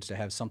grandkids to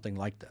have something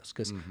like this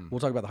because we'll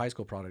talk about the high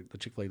school product, the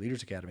Chick-fil-A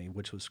Leaders Academy,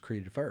 which was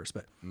created first.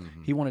 But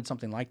he wanted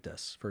something like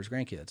this for his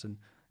grandkids. And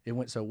it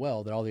went so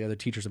well that all the other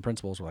teachers and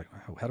principals were like,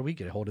 how do we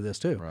get a hold of this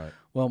too? Right.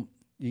 Well,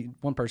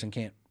 one person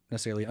can't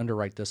necessarily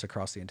underwrite this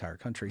across the entire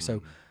country.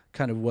 So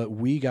kind of what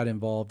we got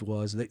involved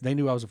was they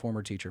knew I was a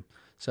former teacher.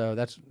 So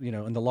that's,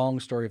 in the long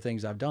story of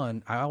things I've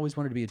done, I always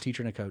wanted to be a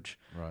teacher and a coach.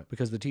 Right.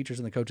 Because the teachers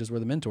and the coaches were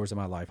the mentors in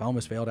my life. I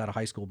almost failed out of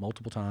high school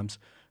multiple times.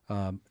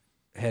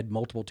 Had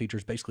multiple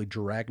teachers basically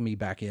drag me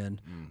back in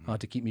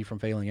to keep me from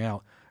failing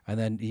out. And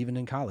then even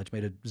in college,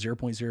 made a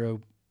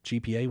 0.0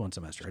 GPA one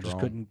semester. I just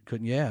couldn't.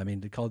 Yeah, I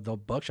mean, they call it the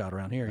buckshot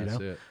around here. That's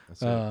you it.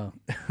 That's know,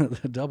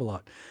 the double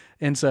lot.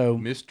 And so,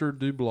 Mr.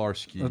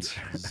 Dublarski,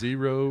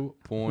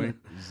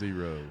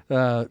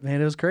 0.0.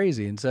 man, it was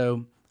crazy. And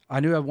so I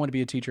knew I wanted to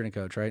be a teacher and a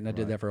coach, right? And I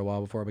did that for a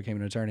while before I became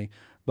an attorney.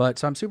 But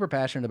so I'm super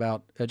passionate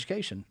about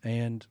education,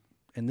 and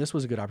this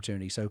was a good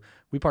opportunity. So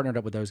we partnered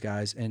up with those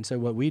guys. And so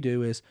what we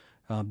do is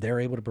they're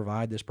able to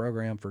provide this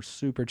program for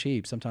super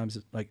cheap. Sometimes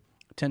it's like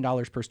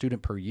 $10 per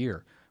student per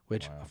year,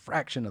 which a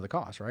fraction of the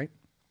cost, right?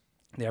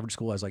 The average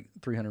school has like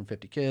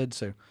 350 kids.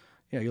 So,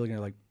 you're looking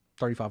at like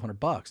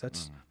 $3,500.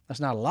 That's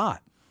not a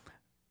lot.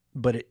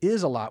 But it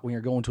is a lot when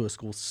you're going to a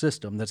school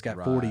system that's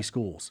got 40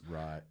 schools.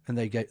 Right. And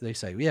they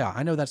say, yeah,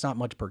 I know that's not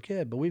much per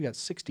kid, but we've got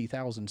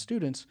 60,000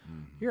 students.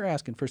 You're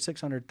asking for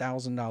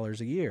 $600,000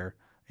 a year,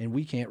 and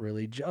we can't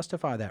really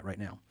justify that right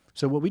now.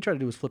 So what we try to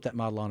do is flip that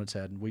model on its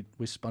head, and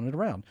we spun it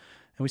around.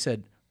 And we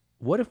said,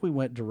 what if we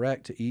went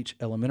direct to each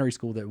elementary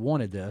school that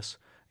wanted this,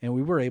 and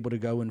we were able to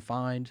go and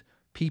find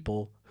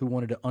people who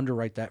wanted to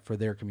underwrite that for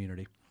their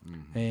community.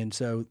 And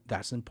so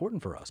that's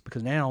important for us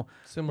because now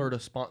Similar to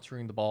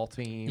sponsoring the ball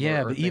team.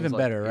 yeah, or but things even like-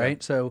 better, yeah.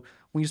 right? So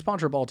when you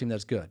sponsor a ball team,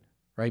 that's good,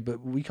 right? But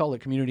we call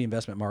it community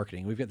investment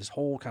marketing. We've got this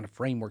whole kind of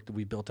framework that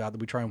we built out that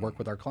we try and work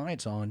with our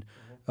clients on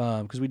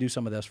because we do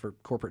some of this for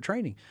corporate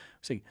training.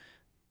 See,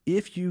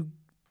 if you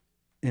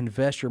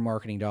invest your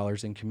marketing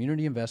dollars in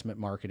community investment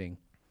marketing,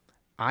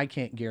 I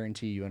can't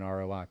guarantee you an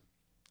ROI.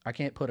 I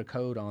can't put a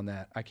code on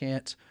that. I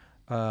can't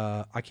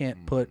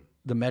put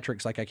the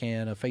metrics like I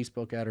can a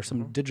Facebook ad or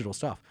some digital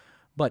stuff.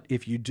 But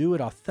if you do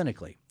it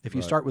authentically, if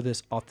you start with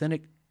this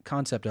authentic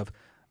concept of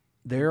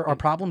there are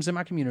problems in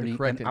my community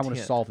correct and I want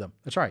to intent. solve them.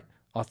 That's right.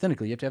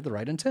 Authentically, you have to have the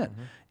right intent.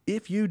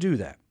 If you do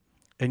that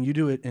and you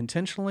do it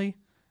intentionally,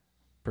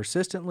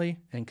 persistently,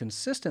 and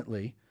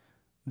consistently,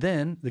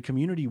 then the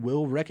community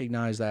will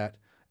recognize that,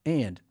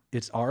 and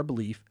it's our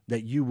belief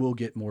that you will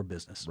get more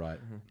business. Right.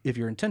 If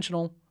you're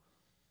intentional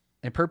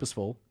and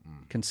purposeful,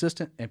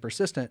 consistent and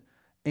persistent,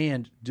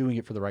 and doing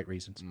it for the right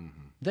reasons,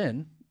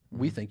 then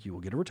we think you will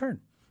get a return.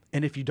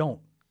 And if you don't,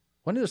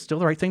 wasn't it still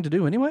the right thing to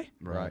do anyway?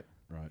 Right.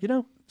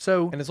 Right.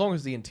 So And as long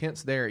as the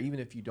intent's there, even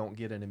if you don't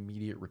get an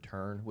immediate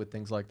return with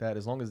things like that,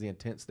 as long as the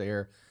intent's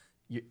there,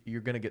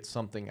 you're going to get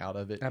something out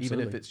of it, even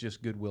Absolutely. if it's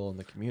just goodwill in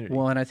the community.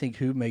 well, and I think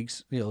who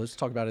makes, let's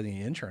talk about it in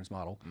the insurance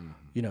model.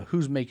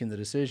 Who's making the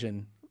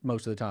decision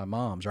most of the time?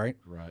 Moms, right?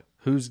 Right.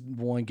 Who's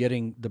the one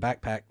getting the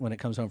backpack when it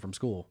comes home from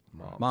school?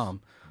 Moms.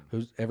 Mom.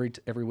 Who's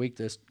every week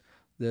this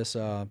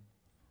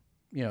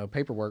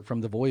paperwork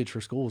from the Voyage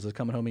for Schools is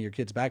coming home in your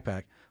kid's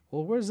backpack.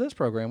 Well, where's this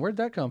program? Where'd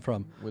that come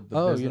from? With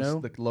the business,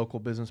 the local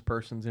business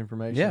person's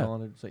information Yeah.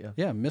 on it. So, yeah.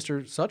 Yeah,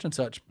 Mr. Such and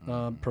Such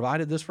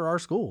provided this for our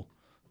school.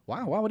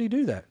 Wow, why would he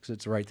do that? Because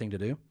it's the right thing to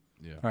do.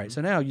 Yeah. All right,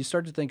 so now you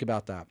start to think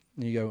about that.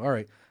 And you go, all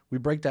right, we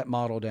break that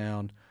model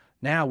down.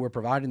 Now we're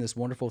providing this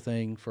wonderful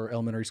thing for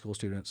elementary school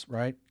students,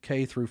 right?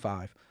 K through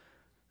 5.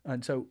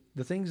 And so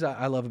the things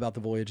I love about the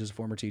Voyage as a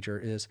former teacher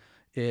is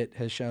it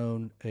has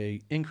shown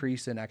a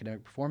increase in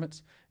academic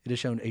performance. It has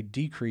shown a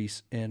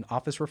decrease in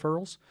office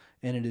referrals,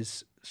 and it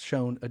has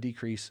shown a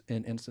decrease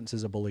in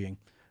instances of bullying.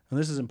 And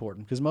this is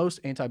important because most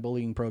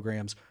anti-bullying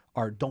programs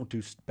are don't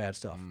do bad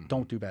stuff,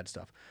 don't do bad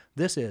stuff.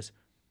 This is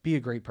be a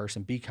great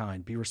person, be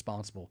kind, be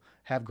responsible,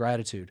 have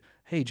gratitude.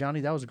 Hey, Johnny,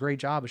 that was a great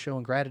job of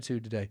showing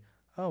gratitude today.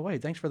 oh,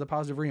 wait, thanks for the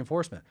positive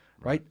reinforcement,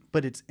 right?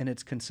 But it's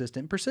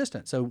consistent and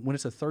persistent. So when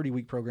it's a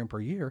 30-week program per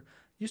year,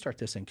 you start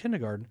this in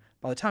kindergarten.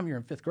 By the time you're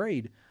in 5th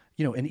grade,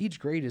 and each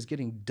grade is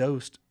getting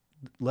dosed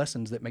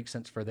lessons that make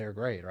sense for their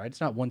grade, right?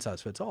 It's not one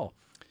size fits all.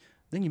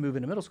 Then you move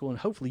into middle school, and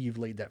hopefully you've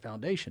laid that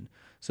foundation.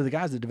 So the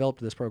guys that developed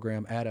this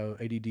program,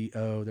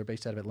 ADDO, they're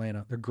based out of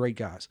Atlanta. They're great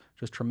guys,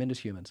 just tremendous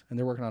humans, and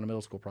they're working on a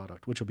middle school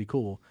product, which will be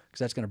cool because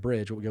that's going to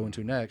bridge what we go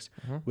into next,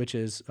 which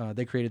is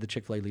they created the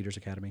Chick-fil-A Leaders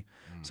Academy.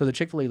 So the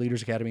Chick-fil-A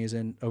Leaders Academy is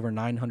in over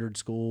 900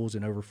 schools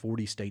in over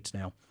 40 states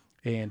now,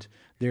 and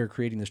they're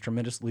creating this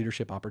tremendous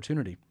leadership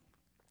opportunity.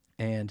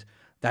 And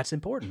that's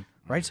important,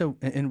 right? So,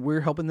 and we're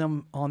helping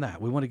them on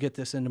that. We want to get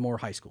this into more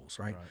high schools,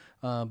 right?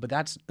 But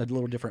that's a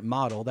little different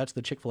model. That's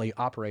the Chick-fil-A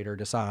operator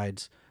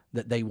decides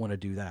that they want to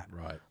do that.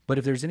 Right. But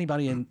if there's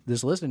anybody in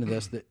this listening to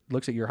this that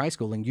looks at your high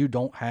school and you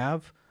don't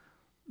have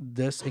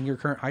this in your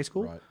current high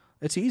school,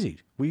 it's easy.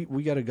 We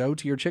got to go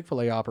to your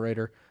Chick-fil-A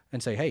operator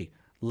and say, hey,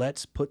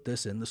 let's put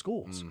this in the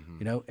schools,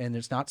 and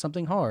it's not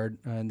something hard.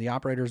 And the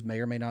operators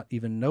may or may not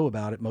even know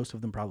about it. Most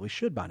of them probably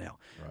should by now.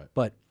 Right.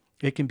 But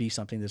it can be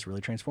something that's really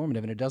transformative,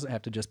 and it doesn't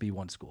have to just be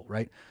one school,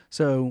 right?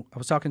 So I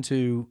was talking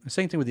to,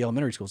 same thing with the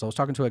elementary schools. I was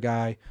talking to a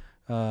guy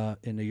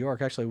in New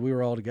York. Actually, we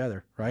were all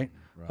together, right?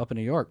 Up in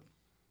New York.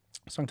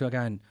 I was talking to a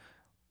guy, and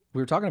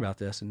we were talking about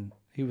this, and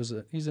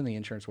he's in the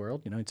insurance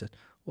world. He said,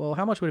 well,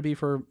 how much would it be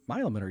for my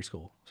elementary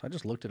school? So I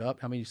just looked it up,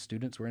 how many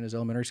students were in his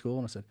elementary school,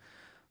 and I said,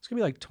 it's going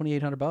to be like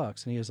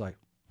 $2,800. And he was like,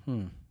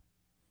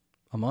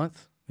 a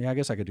month? Yeah, I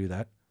guess I could do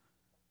that.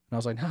 And I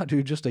was like, nah,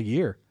 dude, just a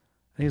year.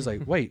 And he was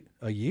like, wait,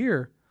 a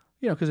year?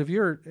 Because if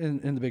you're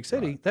in the big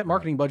city, that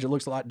marketing budget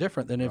looks a lot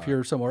different than if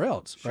you're somewhere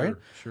else, right?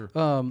 Sure.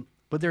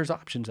 But there's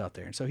options out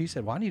there. And so he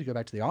said, well, I need to go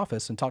back to the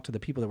office and talk to the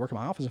people that work in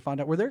my office and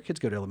find out where their kids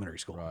go to elementary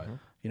school. Right.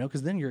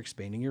 Because then you're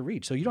expanding your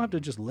reach. So you don't have to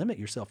just limit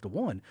yourself to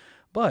one.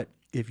 But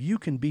if you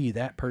can be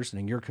that person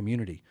in your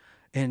community,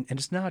 and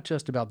it's not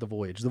just about the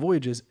voyage. The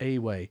voyage is a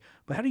way.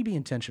 But how do you be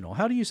intentional?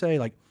 How do you say,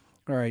 like,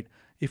 all right,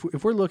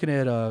 if we're looking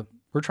at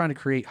we're trying to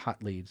create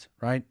hot leads,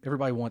 right?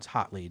 Everybody wants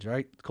hot leads,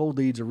 right? Cold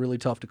leads are really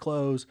tough to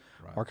close.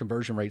 Right. Our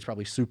conversion rate's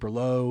probably super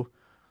low.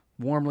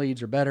 Warm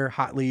leads are better.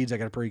 Hot leads, I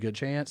got a pretty good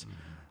chance.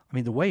 I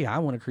mean, the way I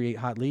want to create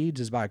hot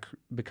leads is by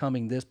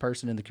becoming this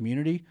person in the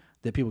community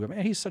that people go,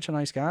 man, he's such a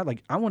nice guy.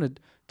 Like, I want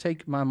to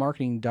take my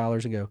marketing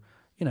dollars and go,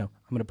 I'm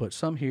going to put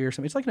some here.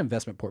 Some. It's like an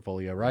investment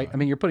portfolio, right? I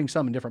mean, you're putting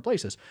some in different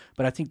places,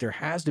 but I think there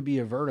has to be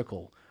a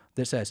vertical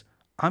that says,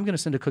 I'm going to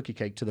send a cookie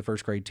cake to the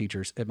 1st grade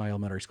teachers at my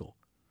elementary school.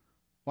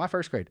 Why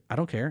 1st grade? I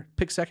don't care.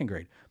 Pick 2nd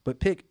grade, but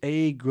pick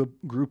a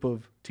group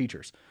of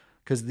teachers,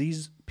 because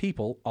these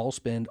people all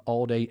spend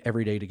all day,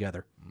 every day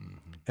together.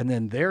 And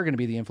then they're going to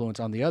be the influence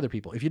on the other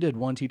people. If you did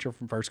one teacher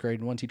from 1st grade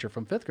and one teacher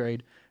from 5th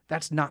grade,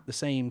 that's not the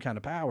same kind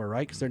of power,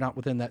 right? Because they're not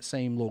within that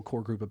same little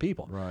core group of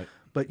people. Right.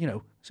 But,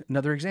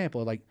 another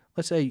example, like,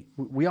 let's say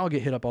we all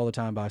get hit up all the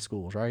time by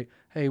schools, right?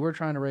 Hey, we're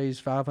trying to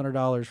raise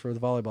 $500 for the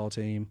volleyball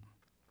team.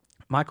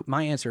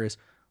 My answer is,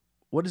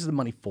 what is the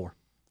money for?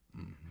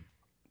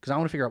 Because I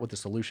want to figure out what the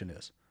solution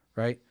is,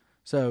 right?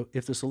 So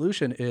if the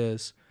solution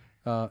is,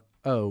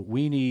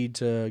 we need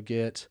to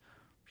get,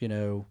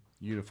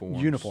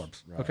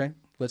 uniforms. Right. Okay,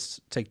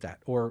 let's take that.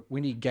 Or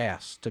we need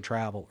gas to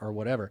travel or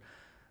whatever.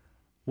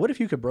 What if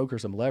you could broker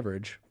some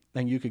leverage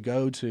and you could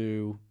go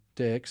to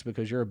Dick's,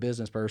 because you're a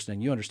business person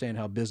and you understand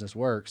how business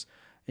works,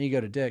 and you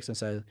go to Dick's and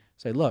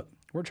say, look,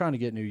 we're trying to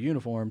get new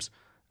uniforms.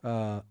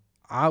 I'll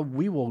buy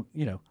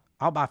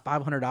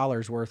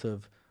 $500 worth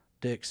of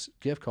Dick's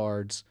gift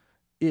cards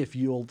if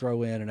you'll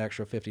throw in an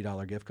extra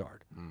 $50 gift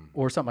card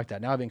or something like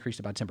that. Now I've increased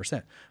it by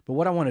 10%. But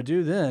what I want to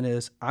do then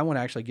is I want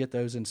to actually get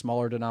those in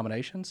smaller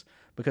denominations,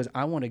 because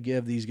I want to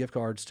give these gift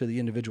cards to the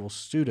individual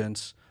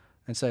students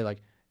and say,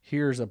 like,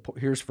 here's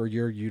for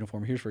your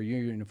uniform, here's for your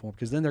uniform,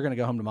 because then they're going to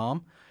go home to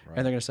mom and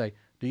they're going to say,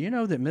 do you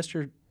know that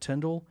Mr.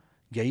 Tindle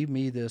gave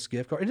me this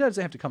gift card? It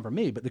doesn't have to come from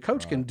me, but the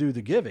coach can do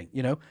the giving,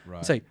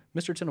 say,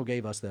 Mr. Tindle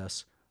gave us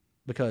this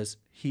because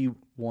he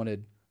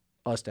wanted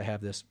us to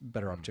have this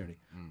better opportunity,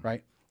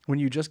 right? When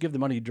you just give the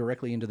money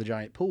directly into the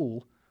giant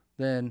pool,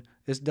 then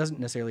it doesn't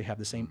necessarily have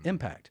the same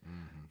impact.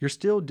 You're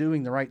still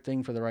doing the right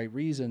thing for the right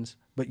reasons,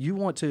 but you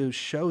want to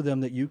show them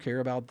that you care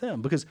about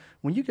them. Because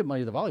when you give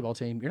money to the volleyball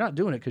team, you're not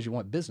doing it because you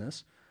want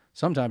business.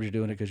 Sometimes you're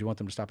doing it because you want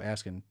them to stop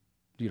asking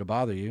you to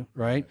bother you,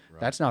 right?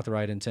 That's not the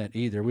right intent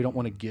either. We don't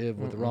want to give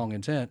with the wrong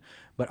intent,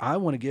 but I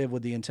want to give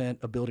with the intent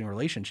of building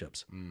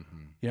relationships.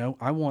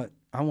 I want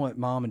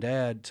mom and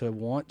dad to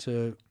want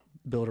to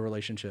build a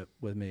relationship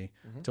with me,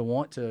 to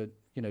want to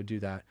do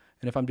that.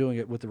 And if I'm doing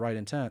it with the right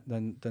intent,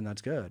 then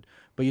that's good.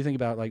 But you think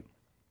about, like,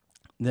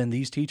 then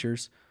these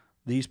teachers,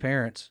 these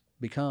parents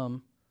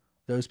become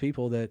those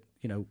people that,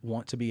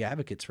 want to be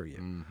advocates for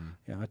you.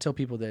 I tell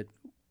people that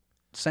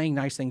saying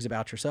nice things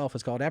about yourself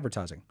is called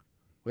advertising.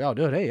 We all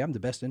do it. Hey, I'm the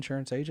best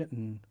insurance agent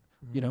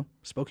in,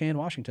 Spokane,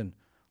 Washington.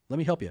 Let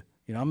me help you.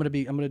 I'm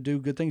going to do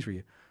good things for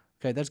you.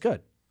 Okay. That's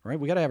good. Right.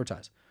 We got to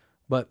advertise.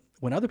 But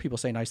when other people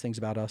say nice things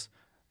about us,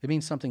 it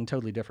means something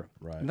totally different.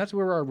 Right. And that's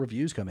where our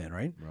reviews come in,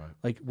 right?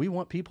 Like, we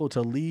want people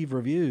to leave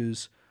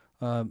reviews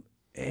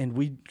And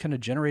we kind of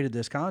generated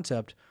this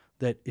concept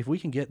that if we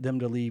can get them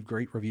to leave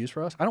great reviews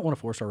for us, I don't want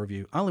a 4-star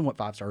review. I only want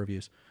 5-star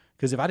reviews.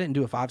 Because if I didn't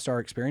do a 5-star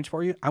experience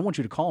for you, I want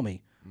you to call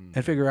me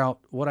and figure out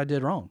what I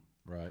did wrong.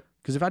 Right.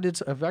 Because if I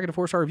get a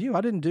 4-star review,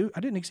 I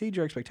didn't exceed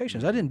your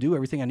expectations. I didn't do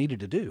everything I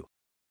needed to do.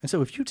 And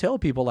so if you tell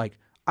people like,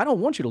 I don't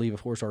want you to leave a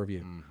 4-star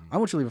review. I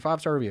want you to leave a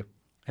 5-star review.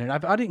 And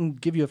if I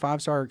didn't give you a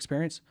 5-star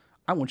experience,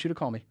 I want you to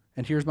call me.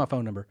 And here's my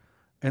phone number.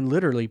 And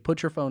literally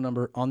put your phone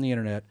number on the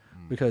internet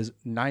because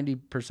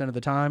 90% of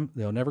the time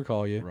they'll never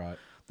call you. Right.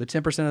 The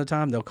 10% of the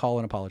time they'll call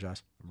and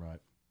apologize. Right.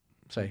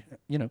 Say,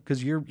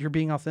 because you're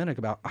being authentic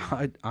about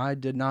I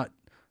did not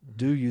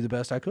do you the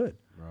best I could.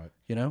 Right.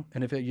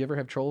 And if you ever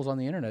have trolls on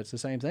the internet, it's the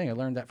same thing. I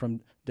learned that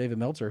from David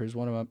Meltzer, who's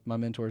one of my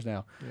mentors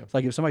now. Yeah. It's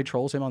like if somebody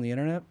trolls him on the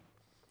internet,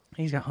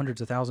 he's got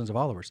hundreds of thousands of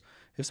followers.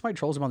 If somebody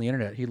trolls him on the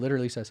internet, he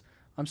literally says,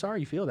 I'm sorry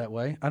you feel that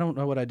way. I don't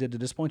know what I did to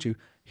disappoint you.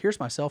 Here's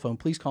my cell phone.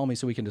 Please call me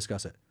so we can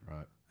discuss it.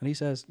 Right. And he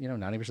says,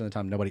 90% of the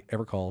time, nobody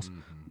ever calls.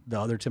 The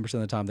other 10% of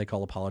the time, they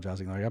call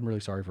apologizing. Like, I'm really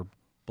sorry for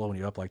blowing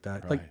you up like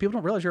that. Right. Like, people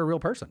don't realize you're a real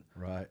person.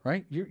 Right.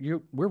 Right?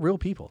 We're real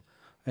people.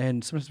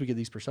 And sometimes we get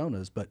these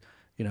personas, but,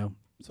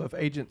 So if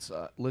agents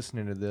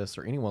listening to this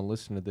or anyone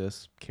listening to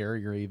this,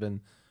 carrier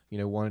even,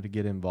 wanted to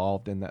get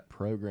involved in that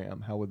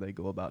program, how would they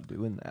go about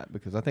doing that?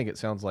 Because I think it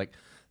sounds like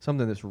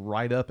something that's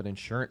right up an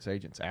insurance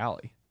agent's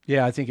alley.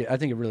 Yeah, I think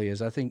it really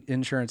is. I think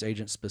insurance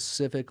agents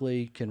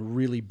specifically can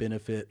really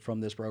benefit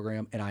from this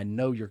program, and I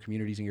know your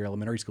communities and your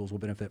elementary schools will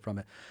benefit from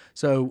it.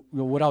 So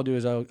what I'll do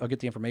is I'll get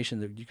the information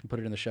that you can put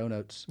it in the show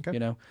notes. Okay. They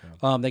can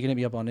hit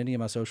me up on any of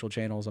my social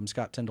channels. I'm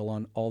Scott Tindle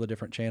on all the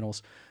different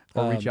channels.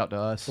 Or reach out to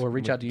us. Or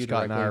reach out to you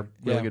Scott directly. and I are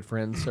really good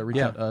friends, so reach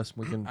out to us.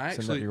 We can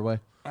send that your way.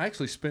 I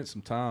actually spent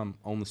some time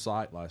on the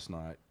site last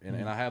night,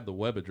 and I have the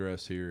web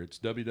address here. It's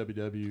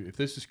www. If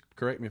this is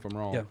correct me if I'm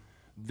wrong. Yeah.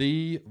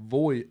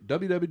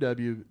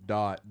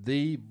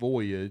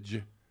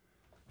 www.thevoyage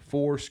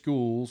for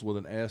schools with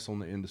an S on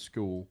the end of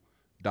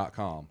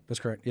school.com. That's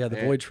correct. Yeah,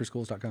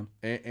 thevoyageforschools.com.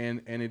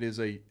 And it is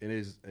a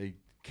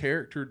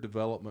character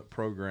development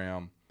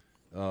program.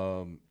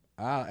 I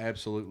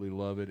absolutely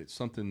love it. It's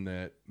something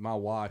that my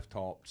wife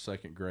taught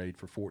second grade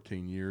for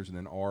 14 years and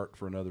then art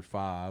for another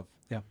 5.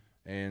 Yeah.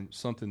 And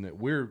something that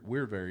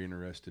we're very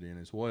interested in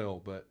as well,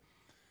 but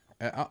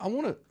I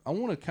want to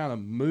kind of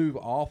move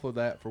off of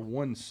that for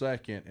 1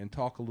 second and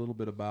talk a little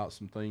bit about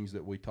some things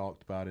that we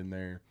talked about in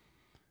there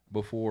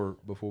before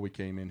we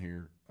came in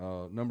here.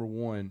 Number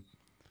one,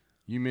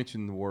 you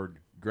mentioned the word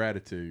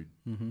gratitude,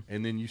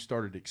 and then you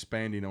started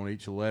expanding on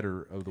each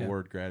letter of the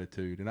word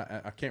gratitude. And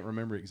I can't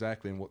remember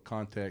exactly in what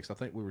context. I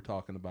think we were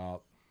talking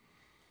about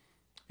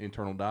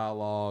internal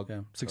dialogue.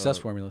 Success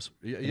formulas.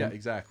 Yeah,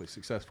 exactly.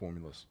 Success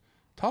formulas.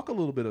 Talk a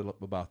little bit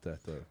about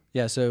that, though.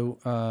 Yeah,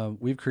 so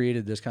we've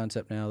created this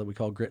concept now that we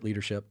call grit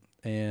leadership,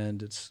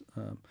 and it's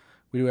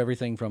we do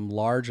everything from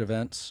large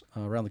events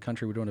around the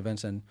country. We're doing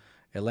events in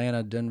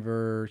Atlanta,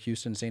 Denver,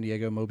 Houston, San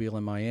Diego, Mobile,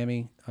 and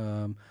Miami,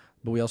 but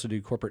we also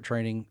do corporate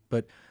training.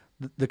 But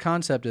the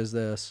concept is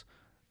this.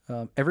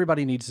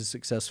 Everybody needs a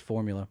success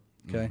formula,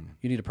 okay?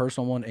 You need a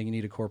personal one, and you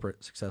need a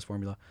corporate success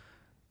formula.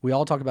 We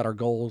all talk about our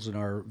goals and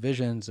our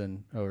visions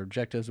and our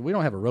objectives. We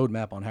don't have a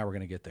roadmap on how we're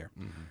going to get there.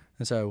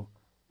 And so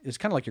it's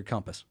kind of like your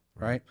compass,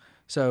 right?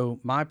 So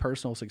my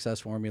personal success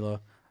formula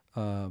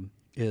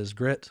is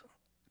grit,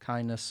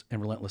 kindness,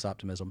 and relentless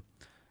optimism.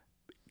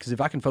 Because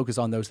if I can focus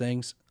on those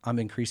things, I'm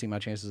increasing my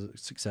chances of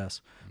success.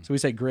 So we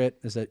say grit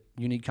is that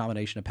unique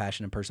combination of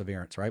passion and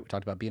perseverance, right? We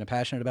talked about being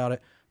passionate about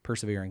it,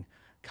 persevering.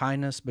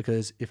 Kindness,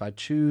 because if I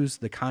choose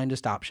the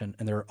kindest option,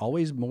 and there are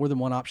always more than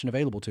one option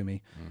available to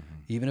me,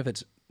 even if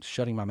it's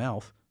shutting my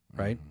mouth,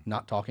 right?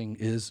 Not talking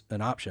is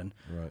an option.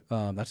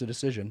 Right. That's a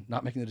decision.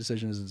 Not making the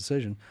decision is a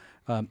decision.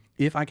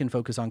 If I can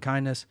focus on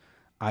kindness,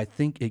 I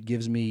think it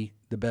gives me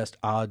the best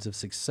odds of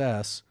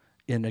success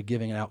in a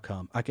given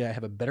outcome. I can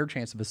have a better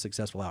chance of a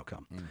successful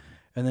outcome.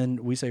 And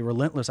then we say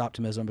relentless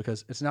optimism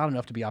because it's not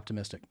enough to be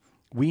optimistic.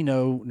 We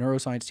know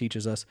neuroscience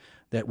teaches us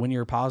that when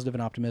you're positive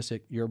and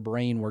optimistic, your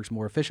brain works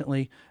more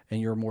efficiently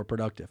and you're more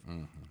productive.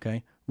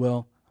 Okay?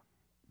 Well,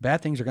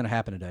 bad things are going to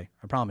happen today.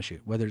 I promise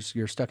you. Whether it's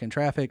you're stuck in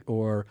traffic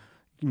or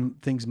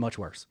things much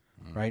worse,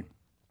 right?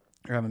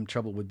 You're having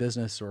trouble with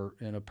business or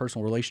in a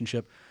personal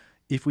relationship.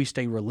 If we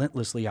stay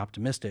relentlessly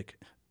optimistic,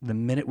 the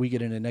minute we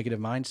get in a negative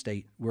mind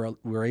state,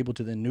 we're able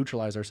to then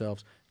neutralize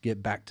ourselves,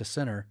 get back to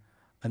center,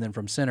 and then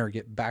from center,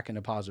 get back in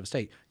a positive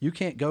state. You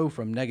can't go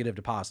from negative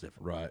to positive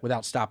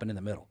without stopping in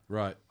the middle.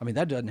 Right. I mean,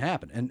 that doesn't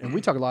happen. And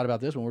we talk a lot about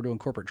this when we're doing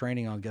corporate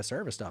training on guest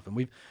service stuff. And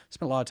we've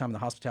spent a lot of time in the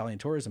hospitality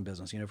and tourism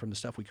business, from the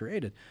stuff we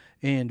created.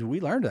 And we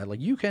learned that. Like,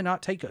 you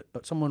cannot take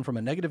someone from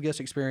a negative guest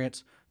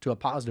experience to a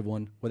positive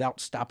one without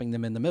stopping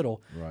them in the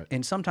middle. Right.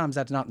 And sometimes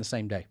that's not in the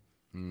same day.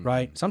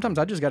 Right. Sometimes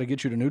I just got to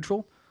get you to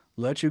neutral,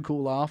 let you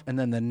cool off, and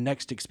then the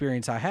next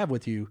experience I have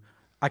with you,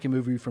 I can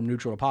move you from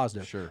neutral to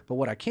positive. Sure. But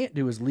what I can't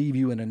do is leave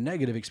you in a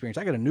negative experience.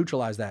 I got to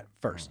neutralize that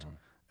first.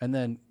 And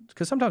then,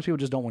 because sometimes people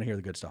just don't want to hear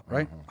the good stuff,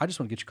 right? I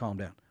just want to get you calmed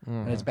down.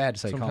 And it's bad to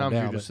say calm down.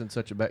 Sometimes you're just in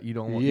such a bad, you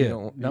don't want,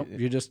 no,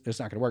 it's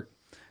not going to work.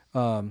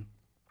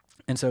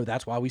 And so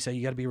that's why we say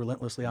you got to be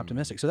relentlessly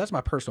optimistic. So that's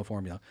my personal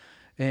formula.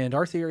 And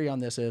our theory on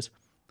this is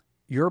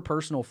your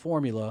personal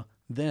formula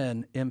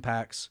then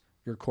impacts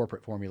your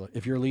corporate formula.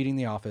 If you're leading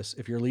the office,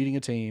 if you're leading a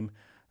team,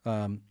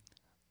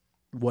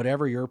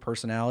 whatever your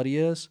personality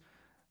is,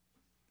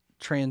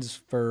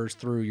 transfers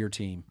through your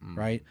team,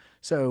 right?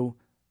 So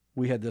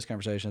we had this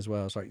conversation as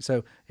well. Sorry.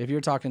 So if we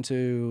were talking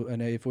to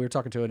an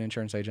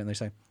insurance agent and they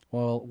say,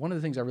 well, one of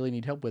the things I really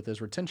need help with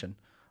is retention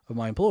of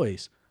my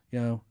employees. You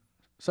know,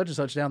 such and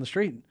such down the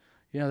street,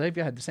 you know, they've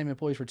had the same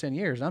employees for 10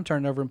 years and I'm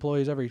turning over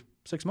employees every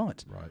 6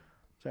 months. Right.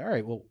 Say, all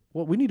right, well,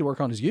 what we need to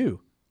work on is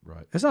you.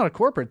 Right. It's not a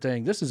corporate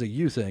thing. This is a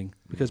you thing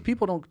because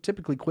people don't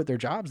typically quit their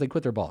jobs. They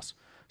quit their boss.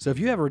 So if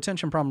you have a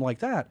retention problem like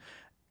that,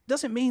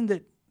 doesn't mean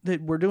that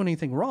we're doing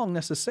anything wrong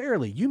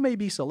necessarily. You may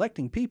be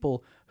selecting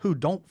people who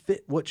don't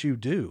fit what you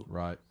do.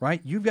 Right. Right.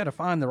 You've got to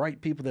find the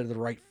right people that are the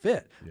right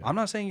fit. Yeah. I'm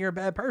not saying you're a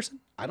bad person.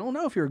 I don't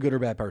know if you're a good or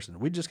bad person.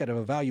 We just got to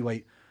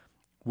evaluate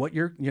what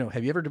you're, you know,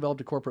 have you ever developed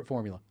a corporate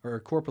formula or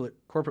a corporate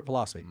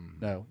philosophy?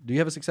 No. Do you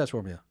have a success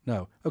formula?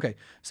 No. Okay.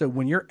 So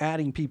when you're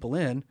adding people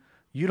in,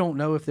 you don't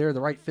know if they're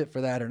the right fit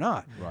for that or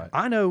not. Right.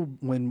 I know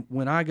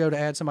when I go to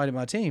add somebody to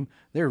my team,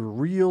 they're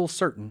real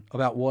certain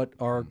about what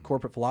our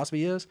corporate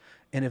philosophy is.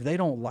 And if they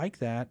don't like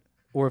that,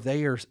 or if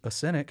they are a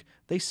cynic,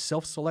 they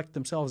self-select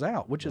themselves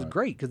out, which is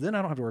great because then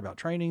I don't have to worry about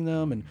training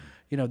them and,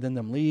 you know, then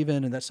them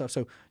leaving and that stuff.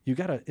 So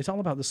it's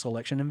all about the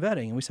selection and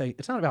vetting. And we say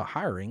it's not about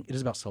hiring. It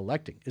is about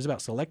selecting. It's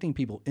about selecting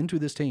people into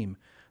this team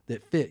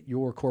that fit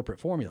your corporate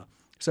formula.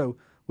 So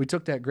we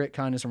took that grit,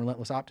 kindness, and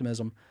relentless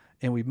optimism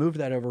and we moved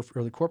that over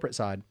for the corporate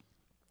side,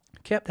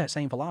 kept that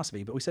same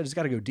philosophy, but we said it's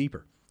got to go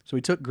deeper. So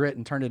we took grit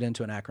and turned it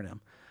into an acronym.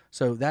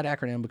 So that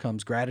acronym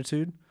becomes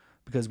gratitude.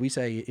 Because we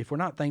say if we're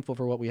not thankful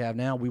for what we have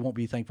now, we won't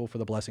be thankful for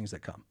the blessings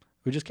that come.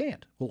 We just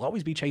can't. We'll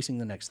always be chasing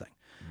the next thing.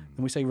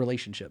 And we say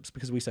relationships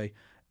because we say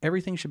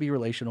everything should be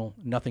relational,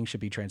 nothing should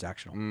be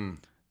transactional.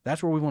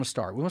 That's where we want to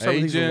start. We want to start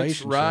with these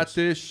relationships. Write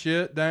this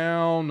shit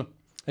down.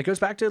 It goes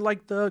back to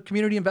like the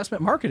community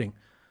investment marketing.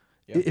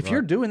 If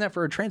you're doing that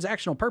for a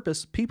transactional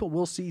purpose, people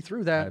will see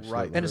through that,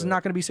 and it's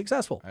not going to be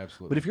successful.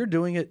 Absolutely. But if you're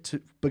doing it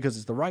because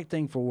it's the right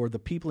thing for the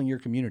people in your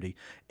community,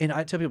 and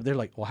I tell people, they're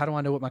like, well, how do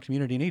I know what my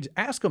community needs?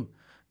 Ask them.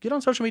 Get on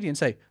social media and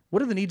say,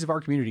 what are the needs of our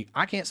community?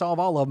 I can't solve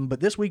all of them, but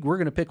this week we're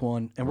going to pick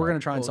one and we're going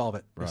to try and solve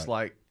it. It's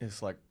like,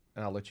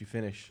 and I'll let you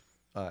finish.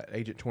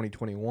 Agent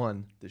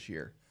 2021 this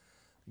year,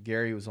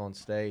 Gary was on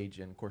stage,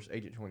 and of course,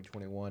 Agent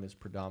 2021 is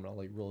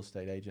predominantly real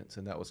estate agents,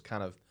 and that was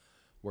kind of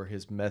where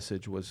his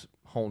message was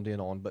honed in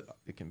on, but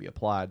it can be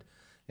applied.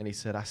 And he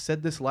said, I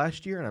said this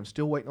last year, and I'm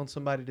still waiting on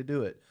somebody to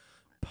do it.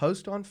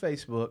 Post on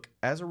Facebook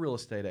as a real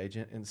estate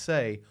agent and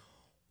say,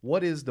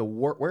 where is the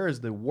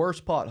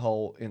worst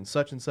pothole in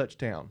such and such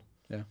town?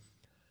 Yeah.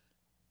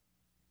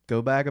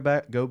 Go buy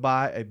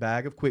a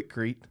bag of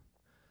Quikrete.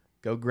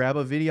 Go grab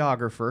a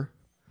videographer.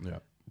 Yeah.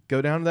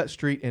 Go down to that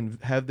street and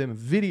have them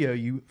video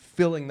you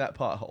filling that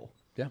pothole.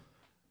 Yeah.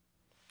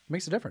 It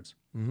makes a difference.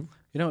 Mm-hmm.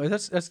 You know,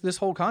 that's this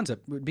whole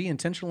concept. Be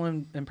intentional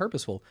and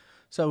purposeful.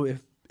 So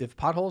if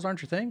potholes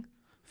aren't your thing,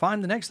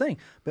 find the next thing.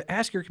 But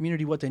ask your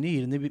community what they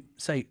need, and they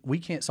say, we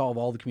can't solve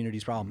all the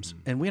community's problems.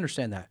 And we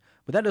understand that.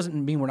 But that doesn't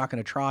mean we're not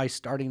going to try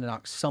starting to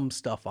knock some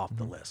stuff off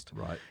the list.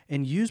 Right.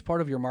 And use part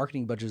of your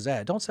marketing budget as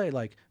that. Don't say,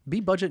 like, be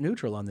budget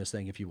neutral on this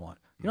thing if you want.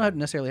 You don't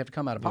necessarily have to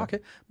come out of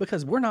pocket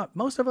because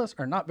most of us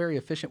are not very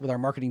efficient with our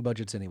marketing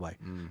budgets anyway.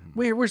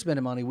 We're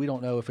spending money. We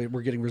don't know if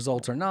we're getting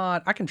results or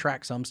not. I can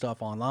track some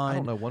stuff online. I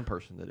don't know one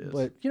person that is.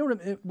 But you know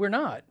what I mean? We're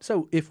not.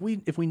 So if we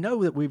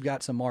know that we've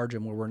got some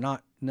margin where we're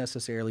not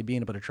necessarily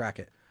being able to track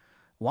it,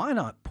 why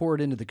not pour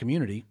it into the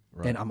community?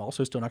 Right. And I'm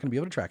also still not going to be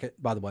able to track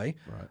it, by the way.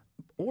 Right.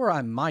 Or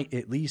I might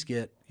at least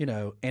get,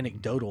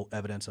 anecdotal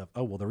evidence of,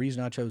 oh, well, the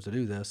reason I chose to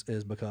do this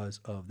is because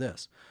of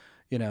this,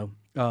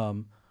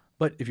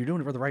 But if you're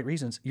doing it for the right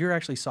reasons, you're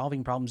actually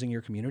solving problems in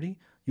your community.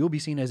 You'll be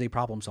seen as a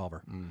problem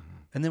solver. Mm-hmm.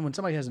 And then when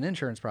somebody has an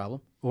insurance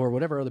problem or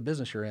whatever other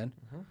business you're in,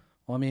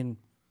 well, I mean,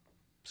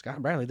 Scott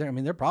and Bradley,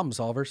 they're problem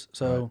solvers.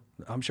 So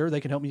I'm sure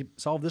they can help me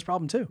solve this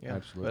problem too. Yeah,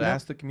 absolutely. But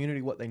ask the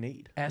community what they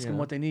need. Ask them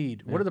what they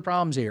need. Yeah. What are the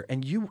problems here?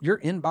 And your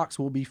inbox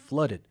will be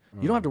flooded.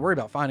 You don't have to worry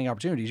about finding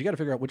opportunities. You got to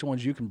figure out which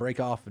ones you can break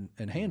off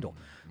and handle.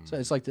 So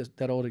it's like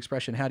that old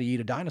expression, how do you eat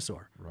a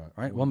dinosaur?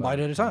 Right? One bite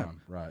at a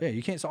time. Right. Yeah,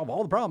 you can't solve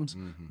all the problems.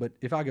 But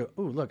if I go,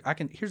 oh, look,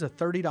 here's a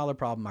 $30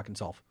 problem I can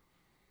solve.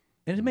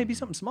 And it may be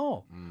something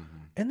small.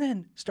 And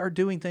then start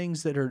doing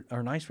things that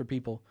are nice for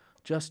people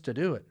just to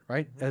do it,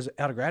 right?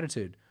 Out of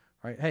gratitude.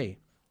 Right? Hey,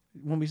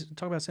 when we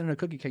talk about sending a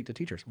cookie cake to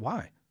teachers,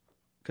 why?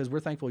 Because we're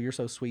thankful you're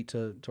so sweet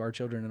to our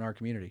children in our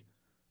community.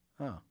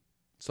 Oh.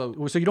 So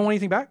you don't want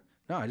anything back?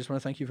 No, I just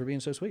want to thank you for being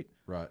so sweet.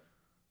 Right.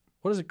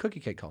 What does a cookie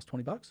cake cost?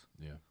 $20?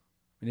 Yeah.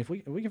 And if we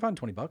can find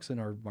 $20 in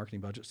our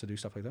marketing budgets to do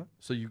stuff like that.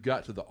 So you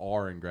got to the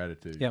R in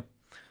gratitude. Yeah.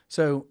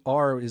 So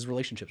R is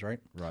relationships, right?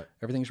 Right.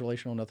 Everything's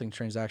relational, nothing's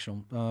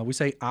transactional. We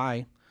say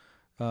I.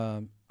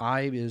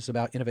 I is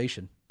about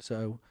innovation.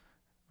 So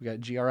we got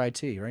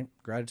G.R.I.T, right?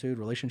 Gratitude,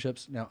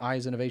 relationships. Now, I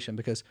is innovation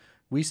because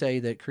we say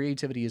that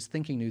creativity is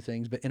thinking new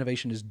things, but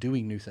innovation is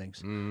doing new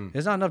things.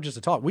 It's not enough just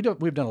to talk.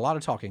 We've done a lot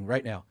of talking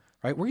right now,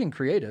 right? We're getting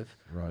creative.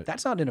 Right.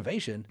 That's not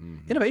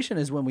innovation. Innovation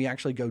is when we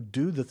actually go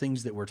do the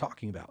things that we're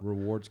talking about.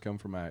 Rewards come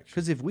from action.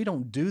 Because if we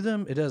don't do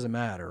them, it doesn't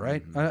matter,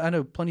 right? I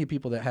know plenty of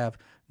people that have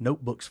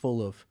notebooks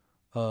full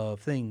of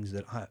things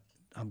that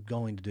I'm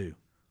going to do.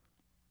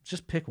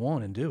 Just pick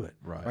one and do it,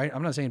 right?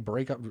 I'm not saying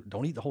break up,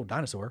 don't eat the whole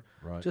dinosaur.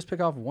 Right. Just pick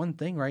off one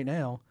thing right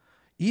now.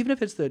 Even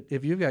if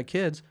if you've got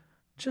kids,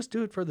 just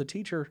do it for the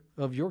teacher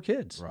of your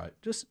kids. Right.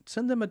 Just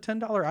send them a $10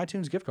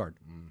 iTunes gift card.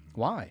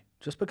 Why?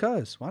 Just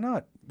because. Why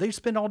not? They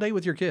spend all day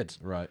with your kids.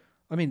 Right.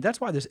 I mean,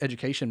 that's why this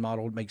education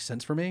model makes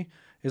sense for me.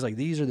 Is like,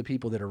 these are the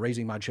people that are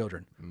raising my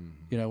children.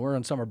 You know, we're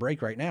on summer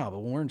break right now, but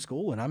when we're in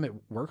school and I'm at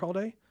work all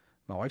day,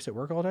 my wife's at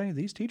work all day,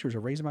 these teachers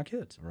are raising my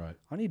kids. Right.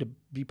 I need to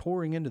be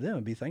pouring into them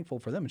and be thankful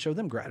for them and show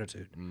them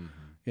gratitude,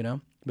 you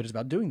know, but it's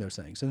about doing those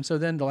things. And so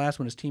then the last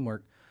one is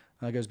teamwork.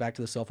 It goes back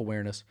to the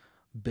self-awareness,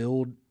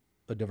 build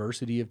a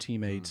diversity of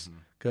teammates.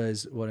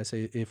 Because what I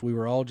say, if we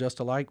were all just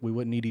alike, we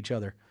wouldn't need each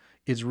other.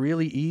 It's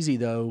really easy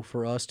though,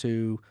 for us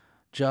to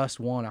just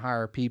want to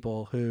hire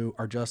people who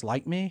are just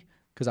like me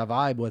because I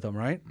vibe with them.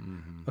 Right.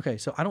 Okay.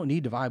 So I don't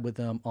need to vibe with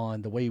them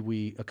on the way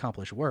we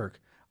accomplish work.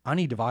 I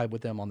need to vibe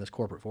with them on this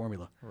corporate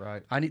formula.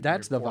 Right. I need,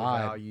 that's the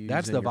vibe.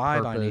 That's the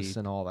vibe I need.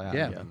 And all that.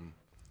 Yeah.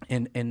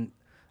 And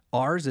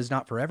ours is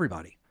not for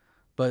everybody.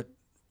 But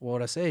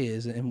what I say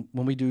is, and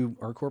when we do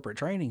our corporate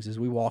trainings, is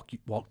we walk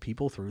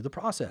people through the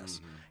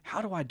process.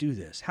 How do I do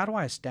this? How do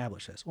I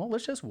establish this? Well,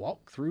 let's just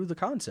walk through the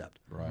concept.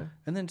 Right.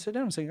 And then sit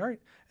down and say, all right.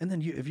 And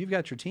then if you've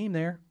got your team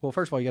there, well,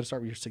 first of all, you got to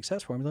start with your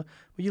success formula.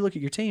 But you look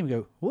at your team and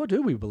go, what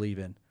do we believe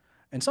in?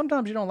 And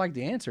sometimes you don't like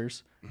the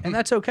answers. And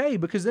that's okay,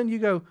 because then you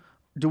go,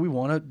 do we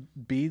want to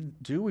be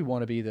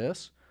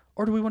this,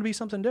 or do we want to be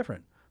something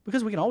different?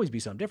 Because we can always be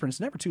something different. It's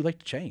never too late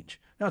to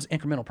change. Now, it's an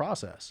incremental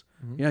process.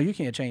 You know, you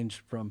can't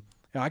change from,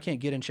 I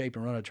can't get in shape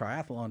and run a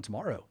triathlon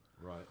tomorrow.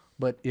 Right.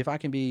 But if I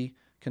can be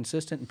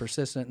consistent and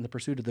persistent in the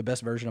pursuit of the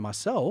best version of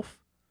myself,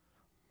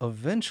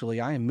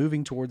 eventually I am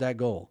moving toward that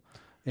goal.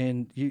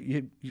 And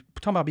you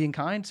talking about being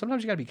kind,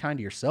 sometimes you got to be kind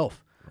to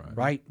yourself,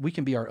 right? We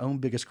can be our own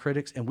biggest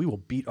critics, and we will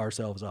beat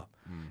ourselves up.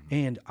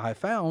 And I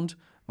found,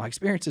 my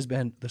experience has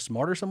been, the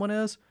smarter someone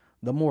is,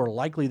 the more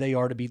likely they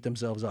are to beat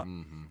themselves up.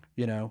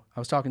 You know, I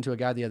was talking to a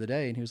guy the other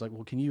day, and he was like,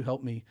 well, can you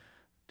help me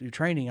do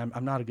training?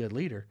 I'm not a good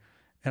leader.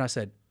 And I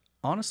said,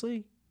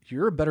 honestly,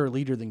 you're a better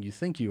leader than you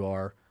think you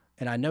are.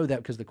 And I know that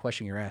because of the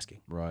question you're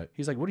asking. Right.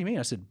 He's like, what do you mean?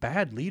 I said,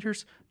 bad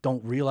leaders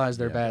don't realize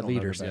they're bad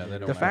leaders.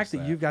 The fact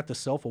that you've got the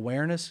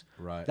self-awareness,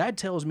 that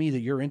tells me that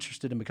you're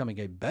interested in becoming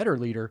a better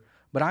leader,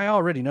 but I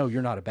already know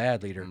you're not a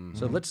bad leader.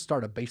 So let's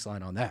start a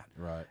baseline on that.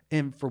 Right.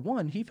 And for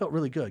one, he felt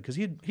really good because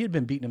he had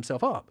been beating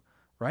himself up,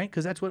 right?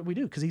 Because that's what we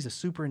do, because he's a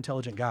super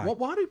intelligent guy. Well,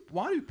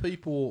 why do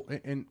people,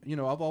 and you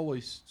know, I've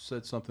always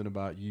said something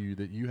about you,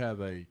 that you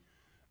have a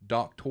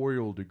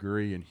doctoral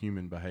degree in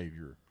human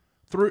behavior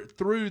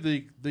through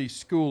the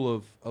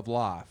school of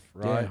life,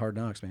 right? Yeah, hard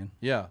knocks, man.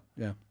 Yeah.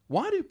 Yeah.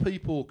 Why do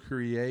people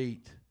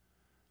create,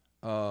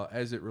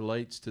 as it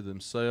relates to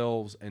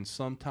themselves and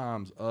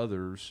sometimes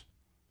others,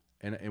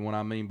 and what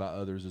I mean by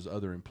others is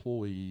other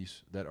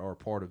employees that are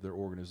part of their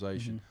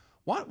organization,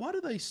 why do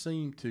they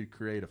seem to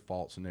create a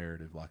false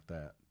narrative like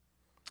that?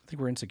 I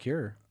think we're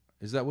insecure.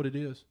 Is that what it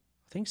is?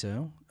 I think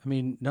so. I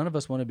mean, none of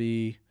us want to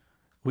be,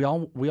 we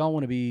all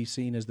want to be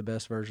seen as the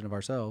best version of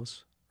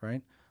ourselves,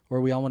 right? Or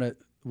we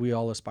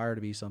all aspire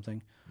to be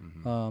something.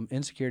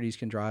 Insecurities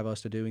can drive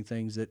us to doing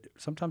things that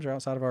sometimes are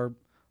outside of our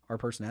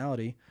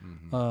personality.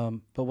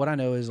 But what I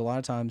know is, a lot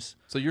of times.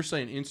 So you're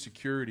saying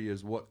insecurity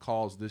is what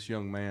caused this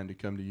young man to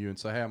come to you and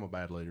say, hey, I'm a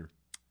bad leader.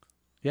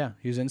 Yeah.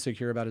 He was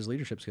insecure about his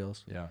leadership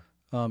skills. Yeah.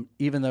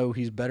 Even though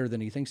he's better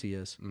than he thinks he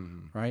is.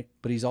 Right.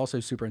 But he's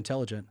also super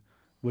intelligent,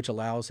 which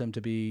allows him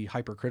to be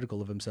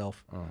hypercritical of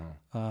himself.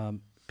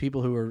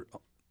 People who are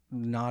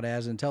not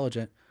as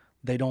intelligent,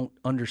 they don't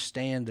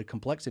understand the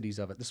complexities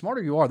of it. The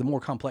smarter you are, the more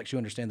complex you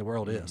understand the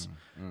world is.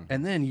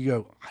 And then you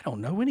go, I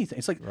don't know anything.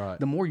 It's like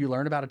the more you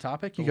learn about a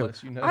topic, you go,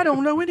 I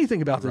don't know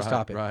anything about this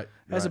topic.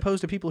 As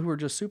opposed to people who are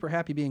just super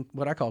happy being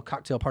what I call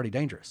cocktail party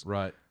dangerous.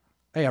 Right.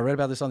 Hey, I read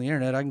about this on the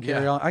internet. I can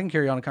carry on. I can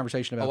carry on a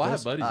conversation about this. I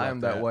have buddies I like am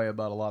that way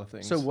about a lot of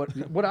things. So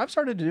what I've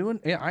started doing,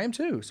 I am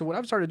too. So what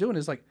I've started doing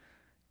is like,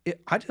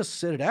 I just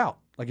sit it out.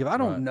 Like if I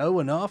don't know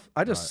enough,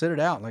 I just sit it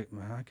out. Like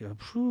I go,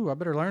 I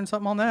better learn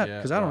something on that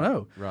because I don't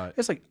know. Right.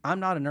 It's like, I'm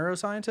not a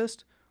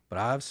neuroscientist, but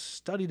I've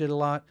studied it a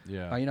lot.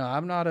 Yeah. You know,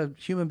 I'm not a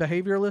human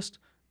behavioralist,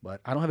 but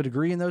I don't have a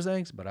degree in those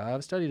things, but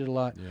I've studied it a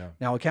lot. Yeah.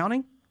 Now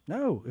accounting,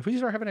 no. If we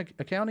start having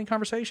accounting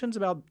conversations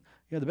about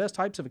the best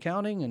types of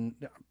accounting, and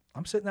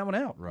I'm sitting that one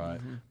out. Right.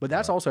 But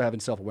that's also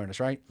having self-awareness,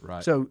 right?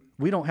 Right. So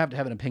we don't have to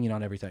have an opinion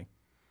on everything.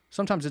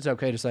 Sometimes it's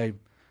okay to say,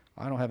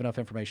 I don't have enough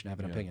information to have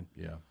an opinion.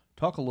 Yeah.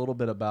 Talk a little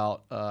bit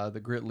about the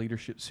Grit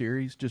Leadership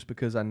Series, just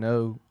because I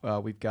know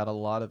we've got a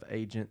lot of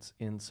agents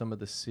in some of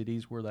the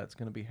cities where that's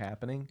going to be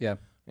happening. Yeah.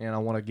 And I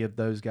want to give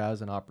those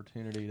guys an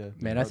opportunity to,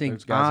 man, I think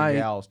those guys and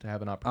gals to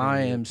have an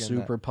opportunity. I am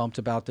super pumped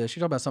about this.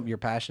 You're talking about something you're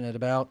passionate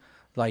about.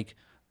 Like,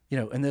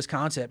 and this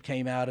concept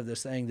came out of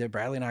this thing that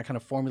Bradley and I kind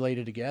of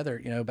formulated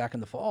together, back in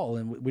the fall,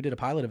 and we did a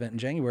pilot event in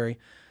January.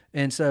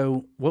 And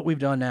so what we've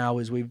done now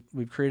is we've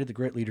created the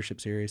Grit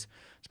Leadership Series.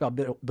 It's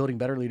about building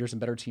better leaders and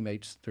better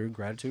teammates through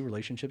gratitude,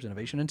 relationships,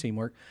 innovation, and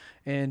teamwork.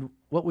 And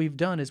what we've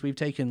done is we've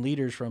taken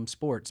leaders from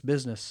sports,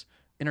 business,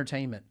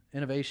 entertainment,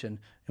 innovation,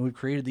 and we've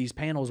created these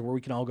panels where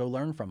we can all go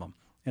learn from them.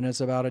 And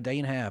it's about a day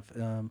and a half.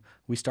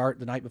 We start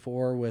the night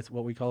before with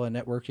what we call a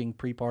networking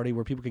pre-party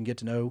where people can get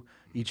to know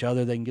each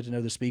other. They can get to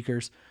know the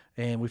speakers.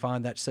 And we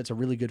find that sets a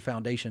really good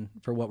foundation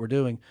for what we're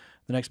doing.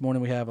 The next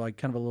morning we have like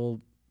kind of a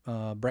little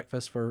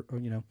breakfast for,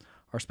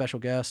 our special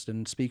guests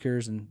and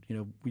speakers. And,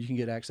 you can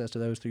get access to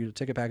those through the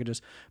ticket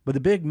packages. But the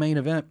big main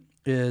event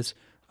is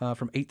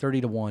from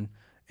 8:30 to 1.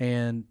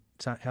 And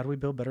it's how do we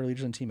build better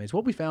leaders and teammates?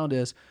 What we found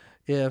is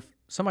if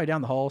somebody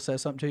down the hall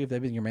says something to you, if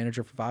they've been your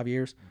manager for 5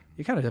 years,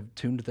 you kind of have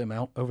tuned them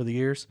out over the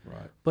years.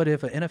 Right. But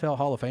if an NFL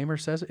Hall of Famer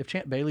says it, if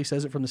Champ Bailey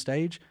says it from the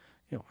stage,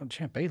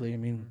 Champ Bailey, he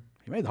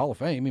made the Hall of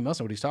Fame. He must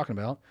know what he's talking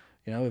about.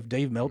 If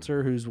Dave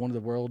Meltzer, who's one of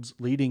the world's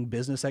leading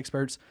business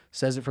experts,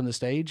 says it from the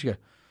stage, you go,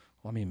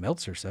 well,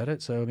 Meltzer said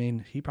it, so,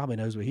 he probably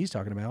knows what he's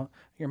talking about.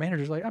 Your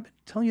manager's like, I've been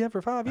telling you that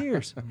for 5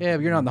 years. Yeah,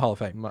 but you're not in the Hall of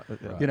Fame.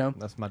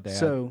 That's my dad.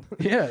 So,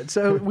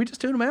 so we just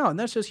tune them out, and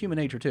that's just human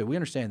nature, too. We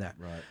understand that.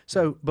 Right.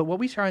 So, but what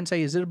we try and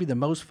say is it'll be the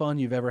most fun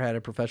you've ever had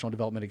a professional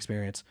development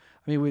experience.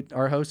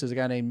 Our host is a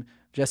guy named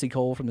Jesse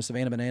Cole from the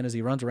Savannah Bananas.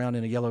 He runs around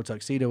in a yellow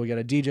tuxedo. We got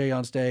a DJ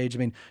on stage.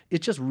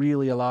 It's just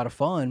really a lot of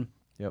fun.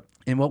 Yep.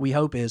 And what we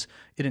hope is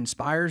it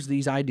inspires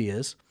these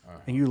ideas,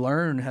 and you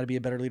learn how to be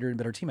a better leader and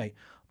better teammate.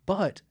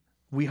 But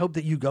we hope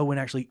that you go and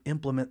actually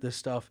implement this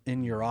stuff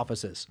in your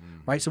offices,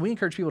 right? So we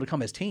encourage people to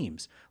come as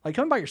teams. Like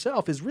coming by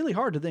yourself is really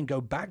hard to then go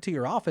back to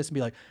your office and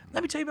be like,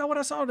 let me tell you about what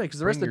I saw today. Because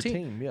the rest of the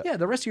team,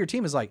 the rest of your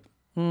team is like,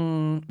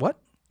 what?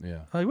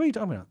 Yeah. Like, what are you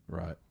talking about?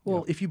 Right.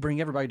 Well, if you bring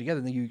everybody together,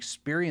 then you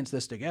experience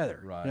this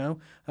together. Right.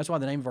 That's why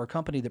the name of our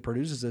company that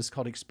produces this is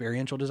called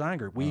Experiential Design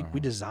Group. We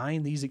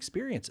design these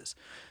experiences.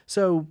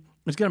 So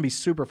it's going to be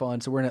super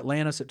fun. So we're in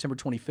Atlanta, September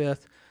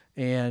 25th.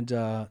 And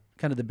kind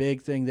of the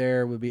big thing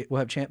there would be we'll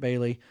have Champ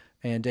Bailey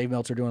and Dave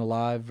Meltzer doing a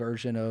live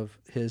version of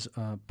his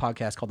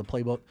podcast called The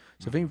Playbook.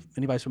 So if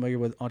anybody's familiar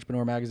with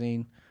Entrepreneur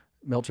Magazine,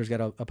 Meltzer's got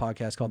a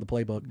podcast called The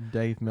Playbook.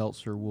 Dave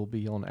Meltzer will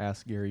be on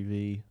Ask Gary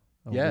V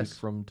a week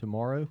from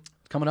tomorrow.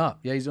 Coming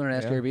up. Yeah, he's doing an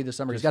Ask Gary V this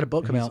summer. He's got a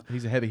book come out.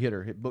 He's a heavy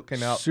hitter. His book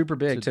came out super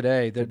big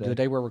today, the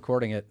day we're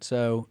recording it.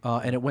 So,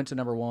 and it went to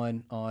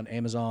 #1 on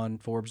Amazon.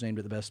 Forbes named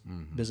it the best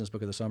business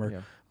book of the summer.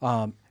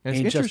 Yeah. And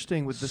it's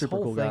interesting with this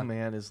whole thing,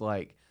 man, is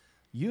like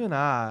you and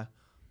I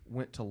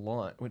went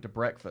to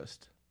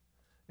breakfast,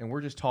 and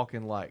we're just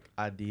talking like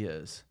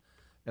ideas.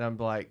 And I'm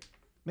like,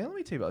 man, let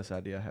me tell you about this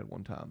idea I had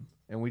one time.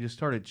 And we just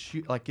started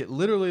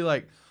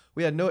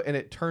we had and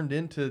it turned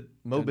into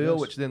Mobile,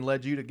 which then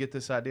led you to get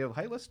this idea of,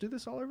 hey, let's do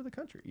this all over the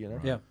country,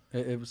 Yeah,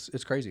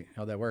 it's crazy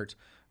how that works.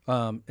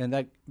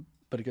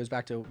 But it goes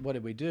back to what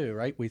did we do,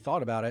 right? We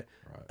thought about it,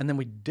 and then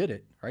we did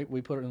it, right?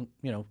 We put it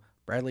in,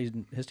 Bradley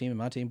and his team and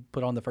my team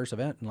put on the first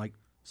event in like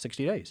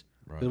 60 days.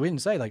 Right. We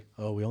didn't say like,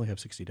 oh, we only have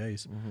 60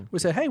 days. We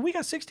said, hey, we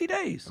got 60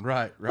 days.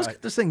 Right. Let's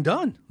get this thing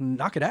done.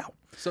 Knock it out.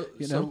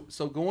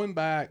 So going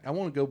back, I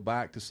want to go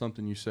back to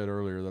something you said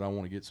earlier that I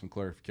want to get some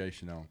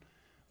clarification on.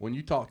 When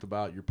you talked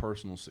about your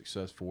personal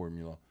success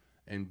formula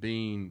and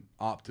being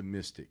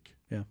optimistic,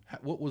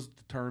 what was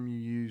the term you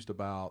used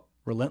about?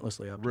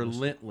 Relentlessly optimistic.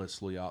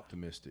 Relentlessly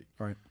optimistic.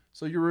 Right.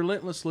 So you're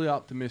relentlessly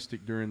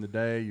optimistic during the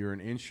day. You're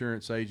an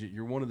insurance agent.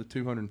 You're one of the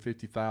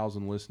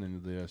 250,000 listening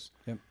to this.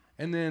 Yep.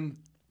 And then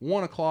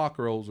 1 o'clock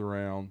rolls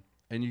around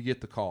and you get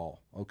the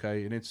call,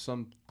 okay? And it's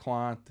some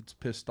client that's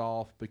pissed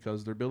off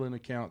because their billing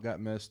account got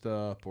messed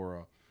up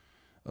or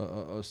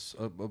a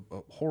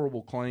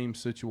horrible claim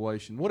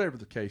situation, whatever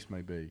the case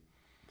may be.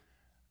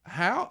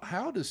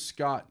 How does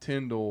Scott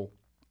Tindle,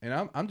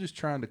 and I'm just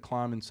trying to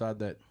climb inside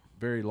that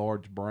very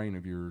large brain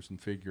of yours and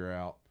figure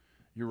out,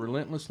 you're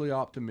relentlessly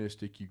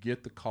optimistic, you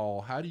get the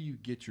call, how do you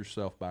get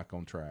yourself back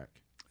on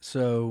track?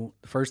 So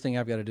the first thing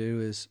I've got to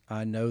do is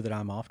I know that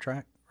I'm off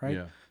track, right?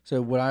 Yeah.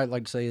 So what I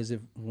like to say is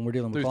when we're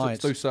dealing with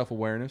clients, through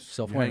self-awareness,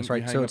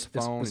 right? So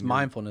it's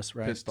mindfulness,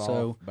 right? Pissed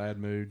off, bad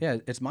mood. Yeah,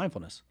 it's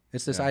mindfulness.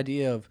 It's this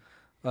idea of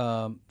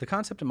the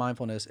concept of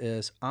mindfulness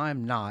is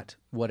I'm not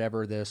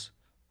whatever this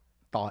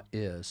thought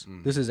is.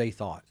 This is a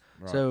thought.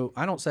 Right. So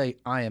I don't say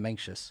I am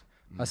anxious.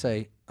 I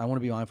say I want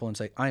to be mindful and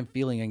say I'm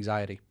feeling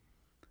anxiety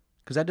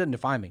because that doesn't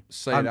define me.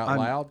 Say it out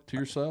loud to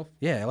yourself.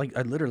 Yeah, like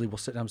I literally will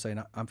sit down and say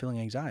I'm feeling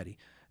anxiety,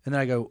 and then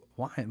I go,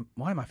 why am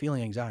I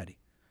feeling anxiety?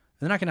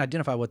 And then I can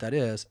identify what that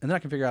is, and then I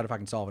can figure out if I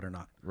can solve it or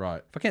not.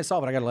 Right. If I can't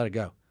solve it, I got to let it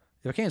go.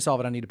 If I can't solve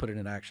it, I need to put it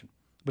into action.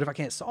 But if I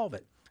can't solve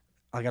it,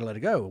 I got to let it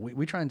go.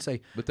 We try and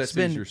say, but that's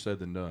easier said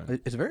than done.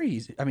 It's very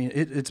easy. I mean,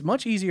 it's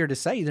much easier to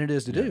say than it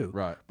is to do.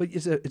 Right. But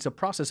it's a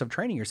process of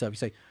training yourself. You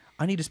say,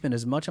 I need to spend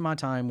as much of my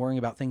time worrying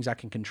about things I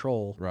can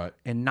control, right,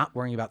 and not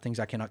worrying about things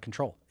I cannot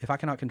control. If I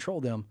cannot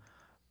control them,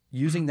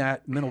 using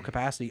that mental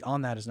capacity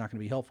on that is not going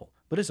to be helpful.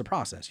 But it's a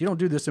process. You don't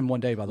do this in one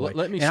day, by the way.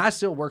 And I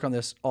still work on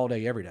this all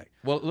day, every day.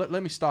 Well,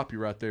 let me stop you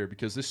right there,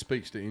 because this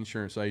speaks to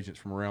insurance agents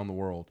from around the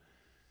world.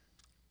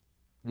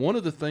 One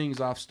of the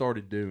things I've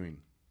started doing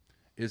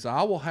is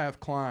I will have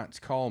clients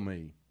call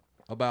me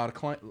about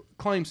a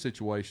claim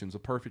situation's a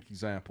perfect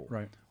example.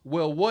 Right.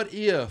 Well, what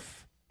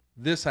if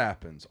this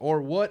happens,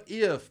 or what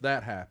if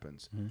that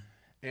happens? Mm-hmm.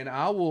 And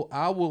I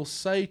will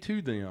say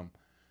to them,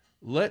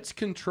 let's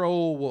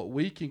control what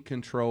we can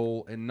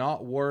control and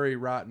not worry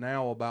right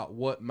now about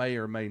what may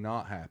or may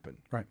not happen.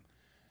 Right.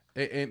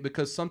 And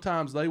because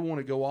sometimes they want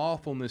to go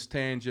off on this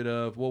tangent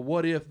of, well,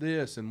 what if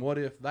this and what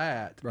if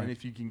that? Right. And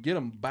if you can get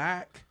them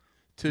back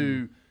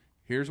to,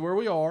 here's where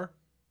we are,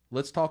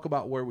 let's talk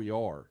about where we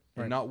are,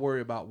 and not worry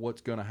about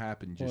what's going to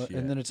happen just yet.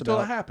 And then it's until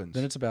about, it happens.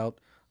 Then it's about,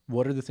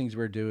 what are the things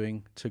we're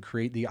doing to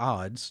create the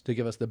odds to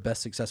give us the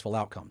best successful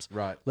outcomes?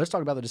 Right. Let's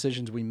talk about the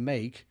decisions we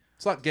make.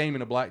 It's like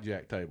gaming a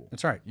blackjack table.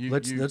 That's right.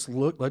 Let's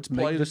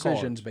make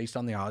decisions based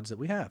on the odds that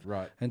we have.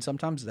 Right. And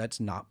sometimes that's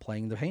not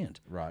playing the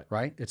hand. Right.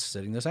 Right. It's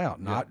sitting this out,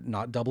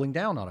 not doubling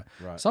down on it.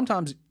 Right.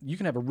 Sometimes you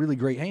can have a really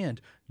great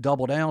hand,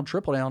 double down,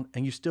 triple down,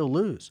 and you still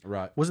lose.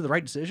 Right. Was it the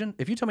right decision?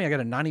 If you tell me I got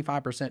a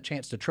 95%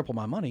 chance to triple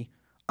my money,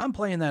 I'm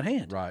playing that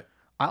hand. Right.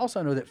 I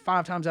also know that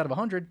 5 times out of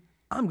 100,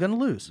 I'm going to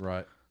lose.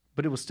 Right.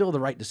 But it was still the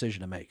right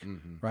decision to make,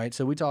 right?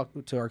 So we talk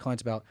to our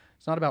clients about,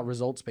 it's not about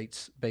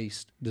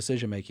results-based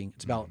decision-making.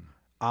 It's about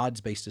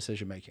odds-based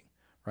decision-making,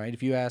 right?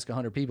 If you ask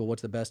 100 people,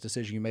 what's the best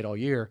decision you made all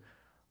year,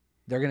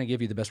 they're going to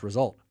give you the best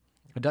result.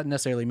 It doesn't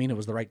necessarily mean it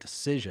was the right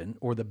decision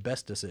or the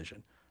best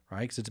decision,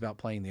 right? Because it's about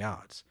playing the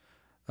odds.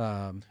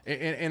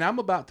 And I'm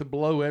about to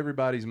blow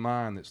everybody's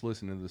mind that's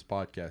listening to this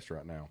podcast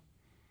right now.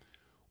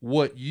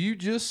 What you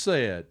just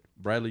said,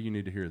 Bradley, you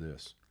need to hear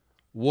this.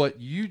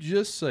 What you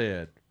just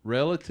said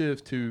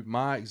relative to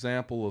my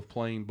example of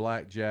playing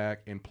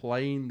blackjack and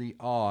playing the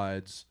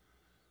odds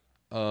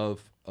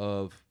of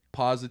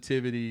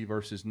positivity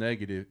versus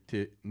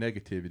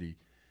negativity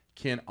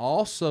can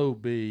also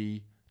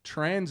be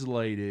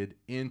translated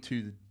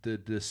into the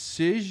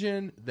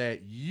decision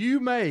that you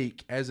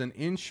make as an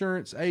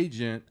insurance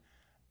agent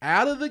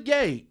out of the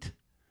gate,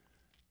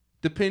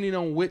 depending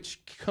on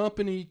which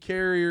company,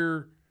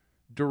 carrier,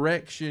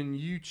 direction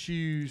you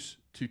choose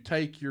to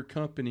take your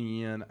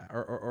company in,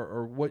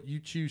 or what you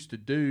choose to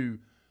do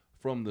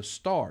from the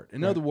start.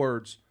 In other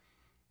words,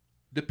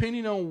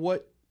 depending on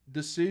what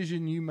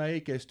decision you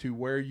make as to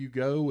where you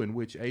go and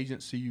which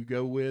agency you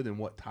go with and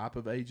what type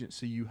of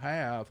agency you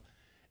have,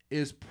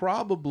 is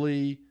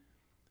probably,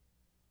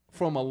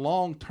 from a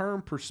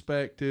long-term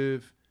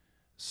perspective,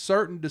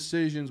 certain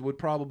decisions would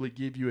probably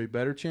give you a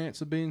better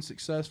chance of being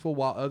successful,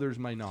 while others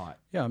may not.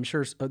 Yeah, I'm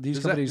sure these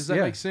companies. Does that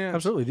make sense?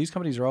 Absolutely. These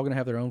companies are all going to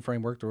have their own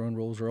framework, their own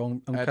rules, their own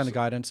kind of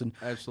guidance, and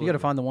you got to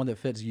find the one that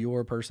fits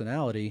your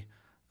personality,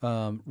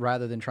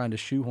 rather than trying to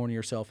shoehorn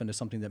yourself into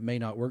something that may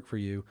not work for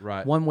you,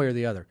 one way or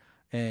the the other.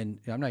 And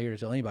I'm not here to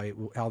tell anybody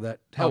how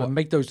to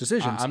make those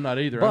decisions. I'm not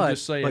either. But, I'm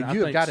just saying. But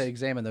you've got to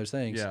examine those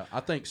things. Yeah,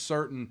 I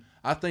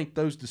think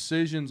those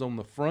decisions on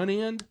the front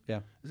end.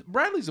 Yeah,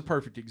 Bradley's a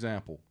perfect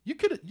example. You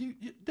could,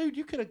 dude,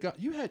 you could have got,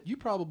 you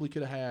probably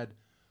could have had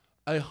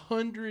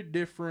 100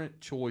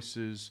 different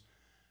choices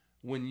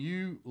when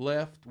you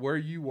left where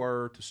you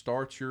were to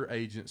start your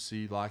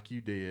agency like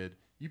you did.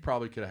 You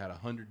probably could have had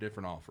 100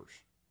 different offers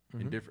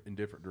in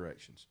different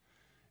directions.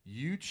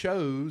 You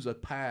chose a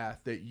path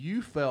that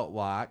you felt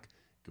like,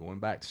 going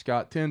back to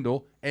Scott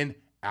Tindle, and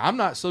I'm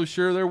not so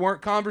sure there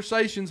weren't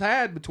conversations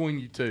had between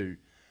you two,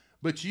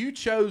 but you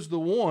chose the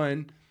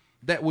one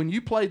that when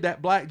you played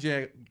that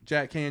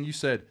blackjack hand, you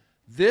said,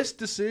 this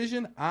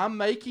decision I'm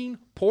making,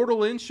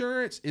 Portal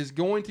Insurance, is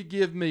going to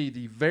give me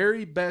the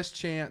very best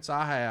chance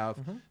I have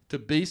to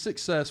be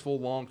successful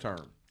long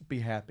term. Be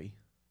happy.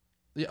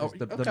 Yeah,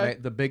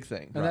 the big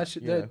thing. And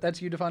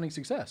that's you defining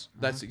success.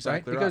 That's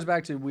exactly right. It goes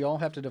back to, we all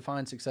have to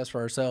define success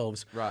for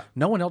ourselves. Right.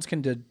 No one else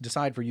can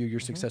decide for you your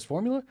success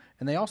formula,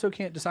 and they also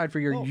can't decide for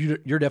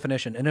your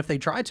definition. And if they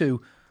try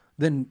to,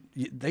 then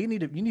you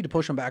need to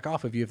push them back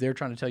off of you if they're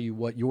trying to tell you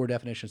what your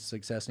definition of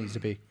success needs to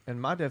be.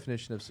 And my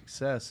definition of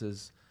success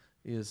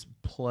is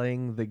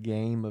playing the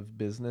game of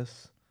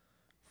business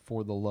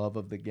for the love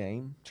of the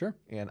game. Sure.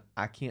 And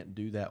I can't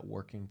do that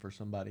working for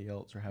somebody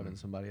else or having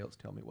somebody else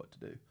tell me what to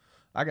do.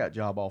 I got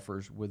job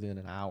offers within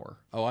an hour.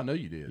 Oh, I know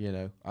you did. You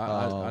know,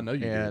 I know you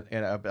did.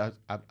 And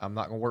I'm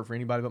not going to work for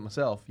anybody but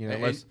myself. You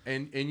know,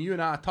 and you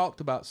and I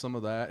talked about some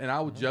of that, and I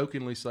would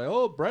jokingly say,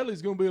 "Oh,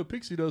 Bradley's going to be a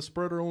pixie dust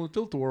spreader on the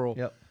tilt-a-whirl."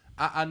 Yep.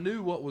 I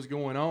knew what was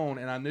going on,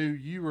 and I knew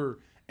you were.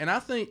 And I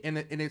think, and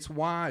it's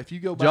why if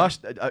you go back,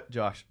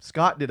 Josh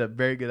Scott did a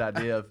very good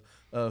idea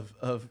of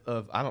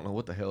I don't know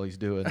what the hell he's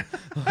doing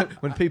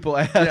when people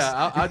ask.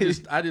 Yeah,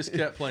 I just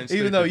kept playing.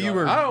 Even though you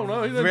were, I don't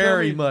know,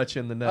 very much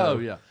in the know. Oh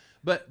yeah.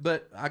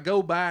 But I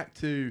go back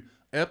to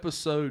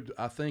episode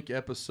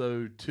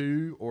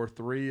 2 or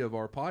 3 of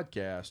our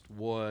podcast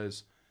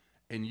was,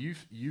 and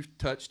you've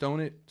touched on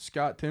it,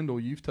 Scott Tindle,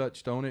 you've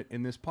touched on it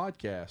in this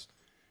podcast.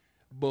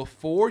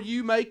 Before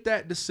you make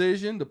that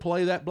decision to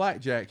play that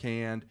blackjack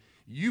hand,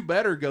 you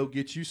better go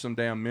get you some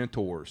damn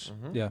mentors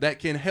that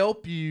can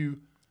help you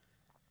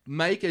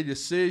make a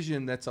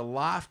decision that's a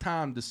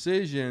lifetime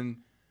decision.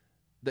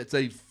 That's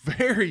a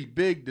very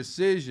big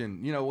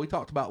decision. You know, we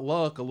talked about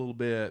luck a little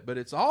bit, but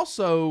it's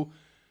also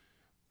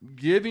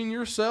giving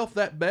yourself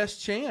that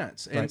best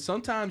chance. And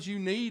sometimes you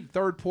need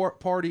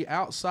third-party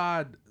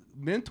outside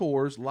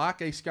mentors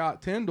like a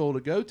Scott Tindle to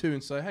go to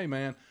and say, hey,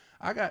 man,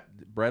 I got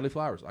Bradley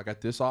Flowers. I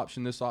got this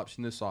option, this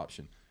option, this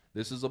option.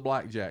 This is a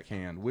blackjack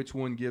hand. Which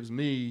one gives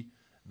me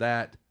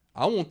that?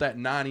 I want that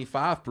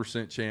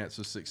 95% chance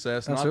of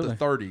success, not the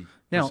 30%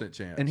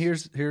 chance. And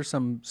here's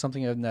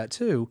something in that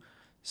too.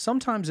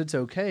 Sometimes it's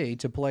okay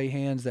to play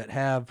hands that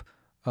have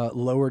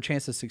lower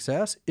chance of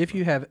success if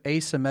you have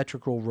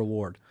asymmetrical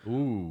reward.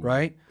 Ooh.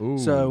 Right? Ooh.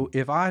 So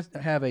if I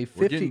have a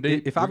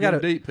 50, if I've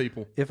got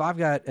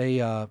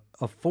a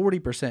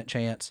 40%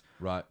 chance,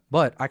 right,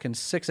 but I can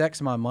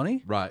 6x my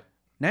money, right,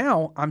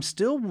 now I'm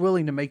still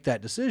willing to make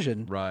that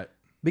decision, right,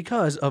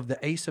 because of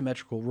the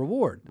asymmetrical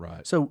reward.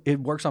 Right. So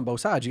it works on both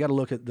sides. You got to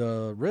look at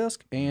the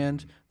risk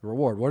and the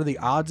reward. What are the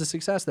odds of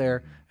success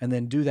there? And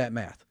then do that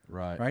math.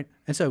 Right. Right.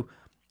 And so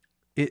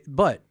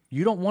but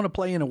you don't want to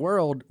play in a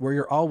world where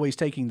you're always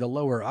taking the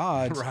lower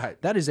odds.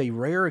 Right. That is a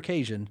rare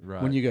occasion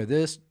when you go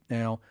this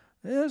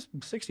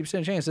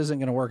 60% chance isn't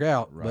going to work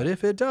out. Right. But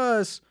if it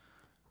does,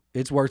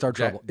 it's worth our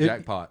trouble.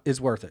 Jackpot. It's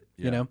worth it.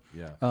 Yeah. You know?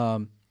 Yeah.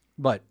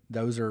 But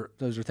those are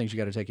things you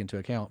got to take into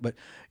account. But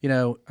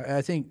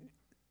I think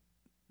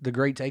the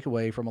great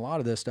takeaway from a lot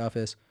of this stuff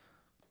is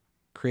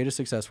create a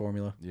success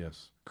formula.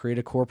 Yes. Create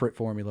a corporate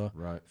formula.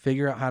 Right.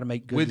 Figure out how to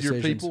make good with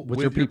decisions. Your people,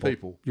 with your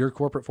people. Your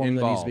corporate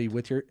formula involved. needs to be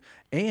with your.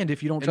 And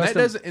if you don't trust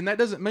them, and that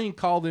doesn't mean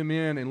call them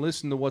in and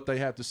listen to what they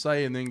have to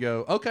say and then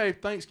go, okay,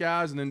 thanks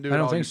guys, and then do it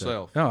all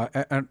yourself. So.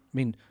 No, I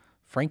mean,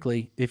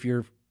 frankly, if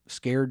you're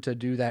scared to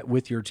do that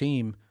with your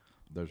team,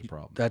 there's a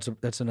problem.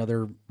 That's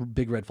another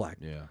big red flag.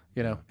 Yeah.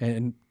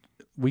 And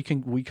we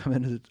come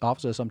into the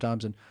office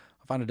sometimes and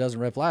I find a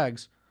dozen red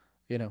flags.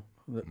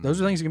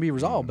 Those are things that can be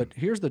resolved, but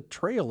here's the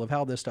trail of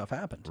how this stuff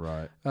happened.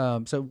 Right.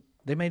 So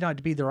they may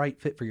not be the right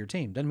fit for your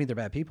team. Doesn't mean they're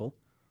bad people.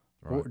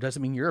 Right. Or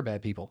doesn't mean you're a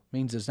bad people. It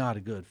means it's not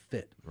a good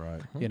fit.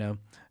 Right.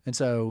 And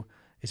so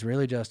it's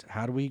really just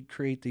how do we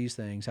create these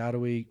things? How do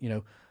we,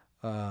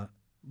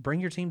 bring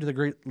your team to the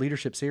Great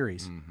Leadership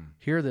Series,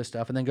 hear this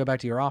stuff, and then go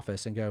back to your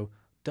office and go,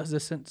 does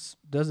this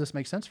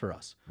make sense for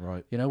us?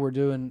 Right. We're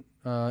doing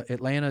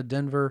Atlanta,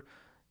 Denver,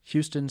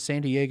 Houston,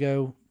 San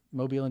Diego,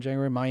 Mobile in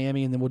January,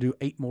 Miami, and then we'll do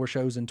 8 more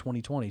shows in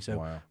 2020.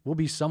 So we'll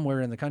be somewhere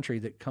in the country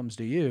that comes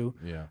to you.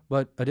 Yeah.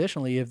 But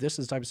additionally, if this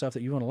is the type of stuff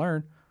that you want to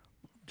learn,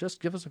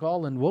 just give us a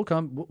call and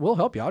we'll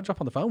help you. I'll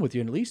jump on the phone with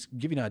you and at least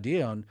give you an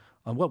idea on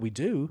what we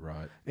do.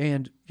 Right.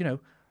 And,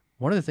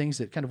 one of the things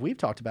that kind of we've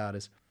talked about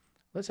is,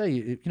 let's say,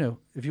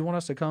 if you want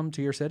us to come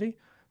to your city,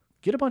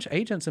 get a bunch of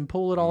agents and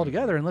pull it all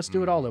together and let's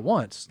do it all at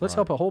once. Let's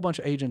help a whole bunch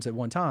of agents at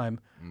one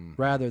time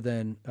rather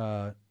than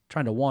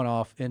trying to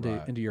one-off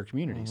into your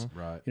communities.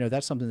 Right.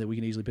 That's something that we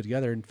can easily put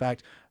together. In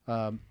fact,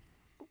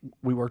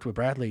 we worked with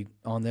Bradley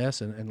on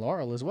this and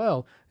Laurel as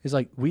well. It's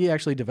like we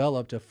actually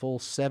developed a full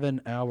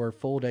 7-hour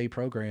full-day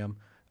program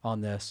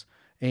on this.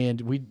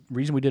 And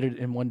reason we did it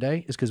in one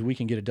day is because we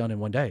can get it done in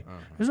one day.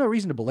 There's no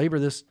reason to belabor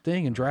this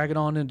thing and drag it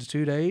on into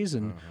 2 days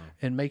and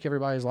make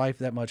everybody's life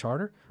that much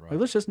harder. Like,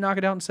 let's just knock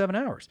it out in 7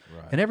 hours.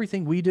 Right. And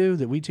everything we do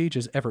that we teach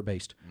is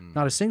effort-based.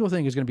 Not a single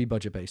thing is going to be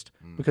budget-based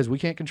because we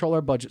can't control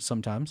our budget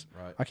sometimes.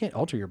 Right. I can't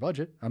alter your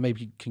budget. I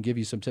maybe can give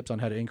you some tips on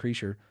how to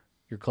increase your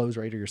close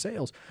rate or your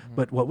sales.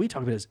 But what we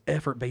talk about is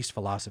effort-based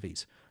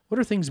philosophies. What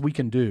are things we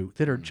can do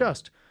that are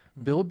just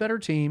build better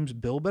teams,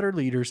 build better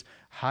leaders,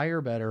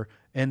 hire better,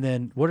 and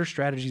then what are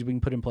strategies we can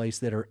put in place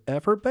that are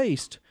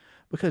effort-based?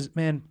 Because,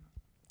 man,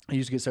 I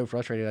used to get so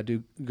frustrated. I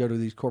do go to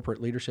these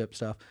corporate leadership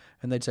stuff,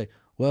 and they'd say,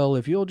 well,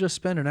 if you'll just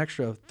spend an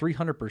extra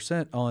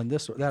 300% on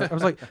this or that. I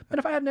was like, man,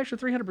 if I had an extra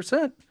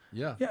 300%,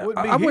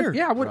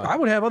 I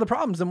would have other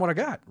problems than what I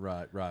got.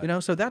 Right.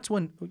 So that's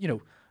when,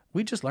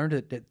 we just learned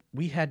that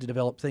we had to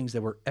develop things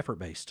that were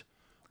effort-based.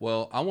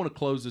 Well, I want to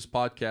close this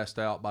podcast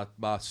out by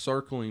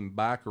circling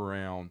back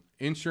around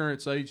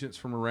insurance agents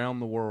from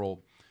around the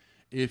world.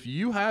 If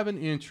you have an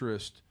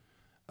interest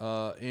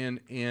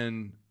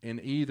in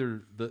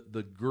either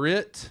the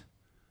Grit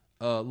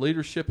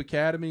Leadership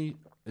Academy,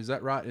 is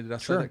that right? Did I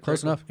say that correctly?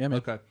 Close enough. Yeah, man.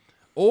 Okay.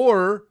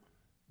 Or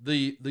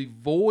the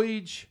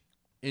Voyage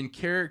and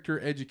Character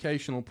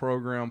Educational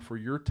Program for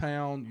your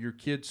town, your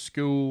kid's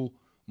school,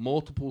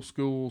 multiple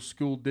schools,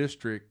 school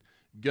district,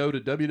 go to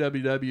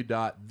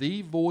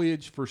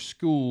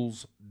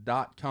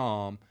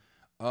www.thevoyageforschools.com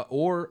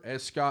or,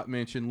 as Scott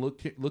mentioned,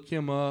 look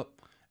him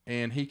up,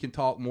 and he can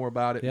talk more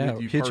about it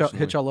with you personally.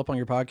 Hit y'all up on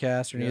your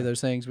podcast or any of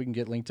those things. We can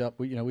get linked up.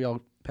 We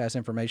all pass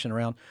information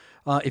around.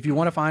 If you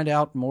want to find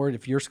out more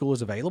if your school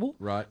is available,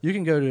 you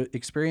can go to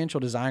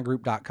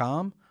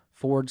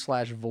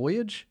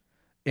experientialdesignGroup.com/voyage,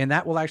 and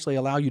that will actually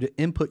allow you to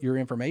input your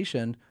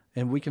information,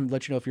 and we can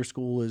let you know if your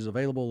school is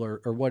available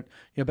or what,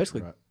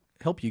 basically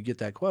help you get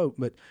that quote.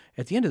 But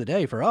at the end of the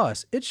day, for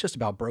us, it's just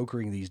about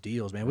brokering these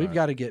deals, man. We've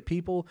got to get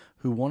people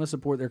who want to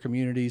support their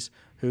communities,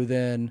 who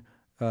then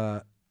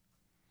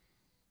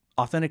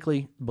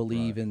authentically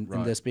believe Right, in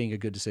right. this being a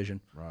good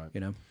decision. Right.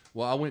 You know.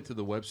 Well, I went to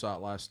the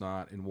website last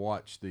night and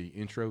watched the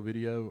intro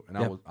video, and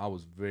Yep. I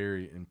was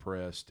very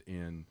impressed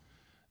in,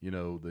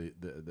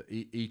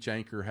 each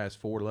anchor has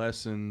 4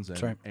 lessons, and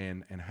That's right.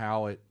 and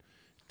how it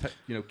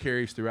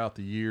carries throughout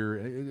the year.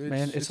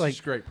 It's like-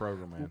 just a great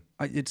program, man.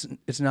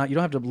 It's not. You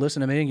don't have to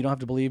listen to me. And you don't have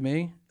to believe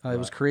me. It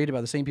was Right. created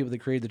by the same people that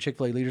created the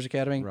Chick-fil-A Leaders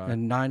Academy Right.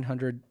 and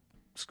 900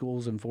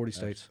 schools in 40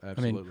 states. I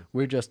absolutely.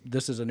 mean,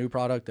 this is a new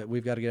product that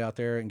we've got to get out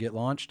there and get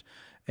launched.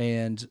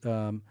 And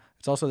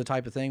it's also the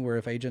type of thing where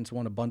if agents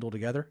want to bundle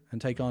together and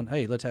take on,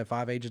 hey, let's have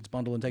 5 agents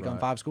bundle and take on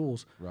Right. 5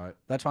 schools. Right.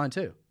 That's fine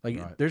too. Like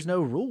Right. there's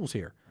no rules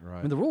here. Right.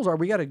 I mean, the rules are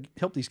we got to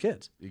help these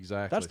kids.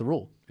 Exactly. That's the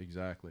rule.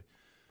 Exactly.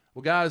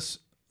 Well, guys,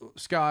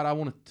 Scott, I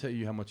want to tell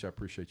you how much I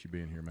appreciate you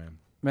being here, man.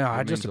 Man,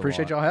 I It just means a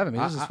appreciate lot. y'all having me.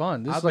 This is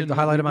fun. This I've is like been- the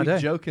highlight of my We day.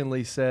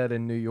 jokingly said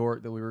in New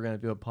York that we were going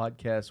to do a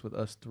podcast with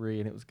us 3,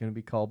 and it was going to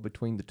be called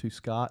Between the Two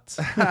Scotts.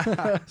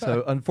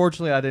 So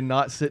unfortunately, I did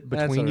not sit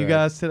That's between you all right.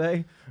 guys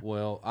today.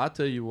 Well, I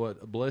tell you what,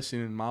 a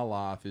blessing in my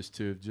life is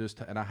to just,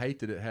 and I hate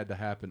that it had to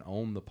happen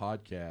on the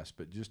podcast,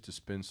 but just to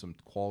spend some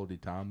quality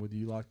time with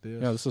you like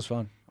this. Yeah, this is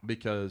fun.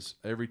 Because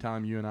every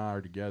time you and I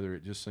are together,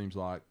 it just seems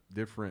like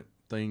different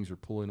things are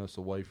pulling us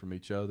away from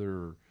each other,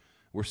 or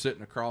we're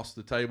sitting across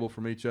the table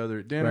from each other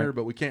at dinner, Right.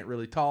 but we can't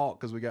really talk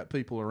because we got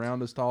people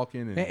around us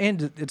talking.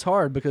 And it's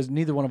hard because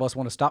neither one of us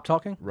want to stop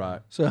talking.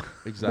 Right. So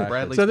Exactly.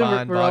 Bradley's So then we're-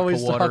 buying we're vodka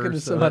always water, talking to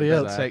so somebody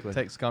that else.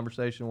 takes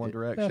conversation one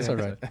direction. that's all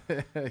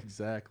right.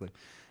 Exactly.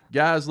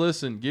 Guys,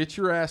 listen, get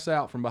your ass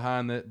out from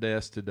behind that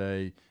desk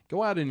today.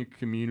 Go out in your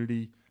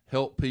community,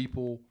 help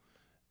people,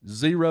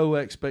 0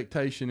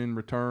 expectation in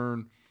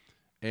return,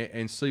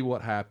 and see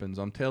what happens.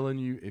 I'm telling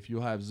you, if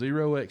you have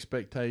 0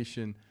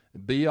 expectation,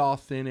 be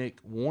authentic,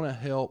 want to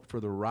help for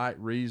the right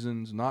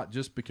reasons, not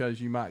just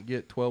because you might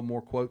get 12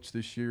 more quotes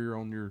this year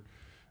on your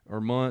or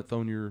month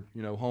on your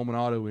home and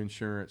auto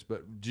insurance,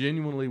 but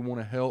genuinely want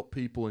to help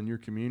people in your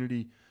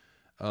community.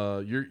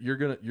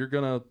 You're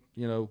gonna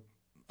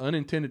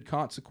unintended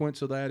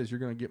consequence of that is you're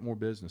gonna get more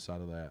business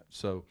out of that.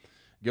 So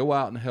go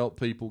out and help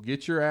people.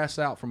 Get your ass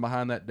out from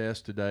behind that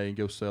desk today and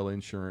go sell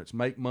insurance.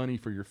 Make money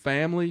for your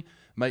family.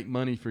 Make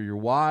money for your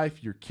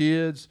wife, your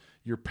kids,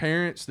 your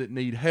parents that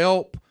need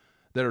help,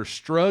 that are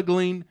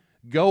struggling.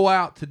 Go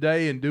out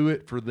today and do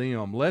it for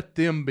them. Let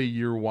them be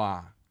your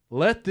why.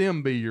 Let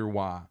them be your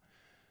why.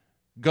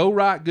 Go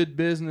write good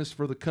business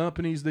for the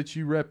companies that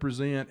you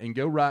represent, and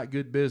go write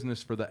good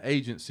business for the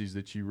agencies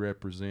that you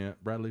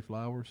represent. Bradley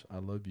Flowers, I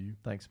love you.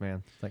 Thanks,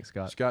 man. Thanks,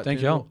 Scott. Scott Thank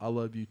Tindle, y'all. I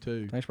love you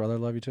too. Thanks, brother. I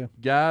love you too.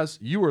 Guys,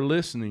 you are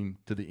listening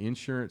to the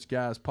Insurance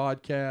Guys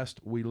podcast.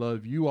 We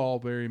love you all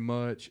very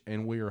much,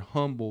 and we are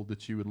humbled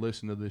that you would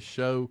listen to this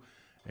show,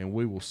 and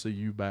we will see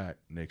you back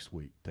next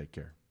week. Take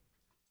care.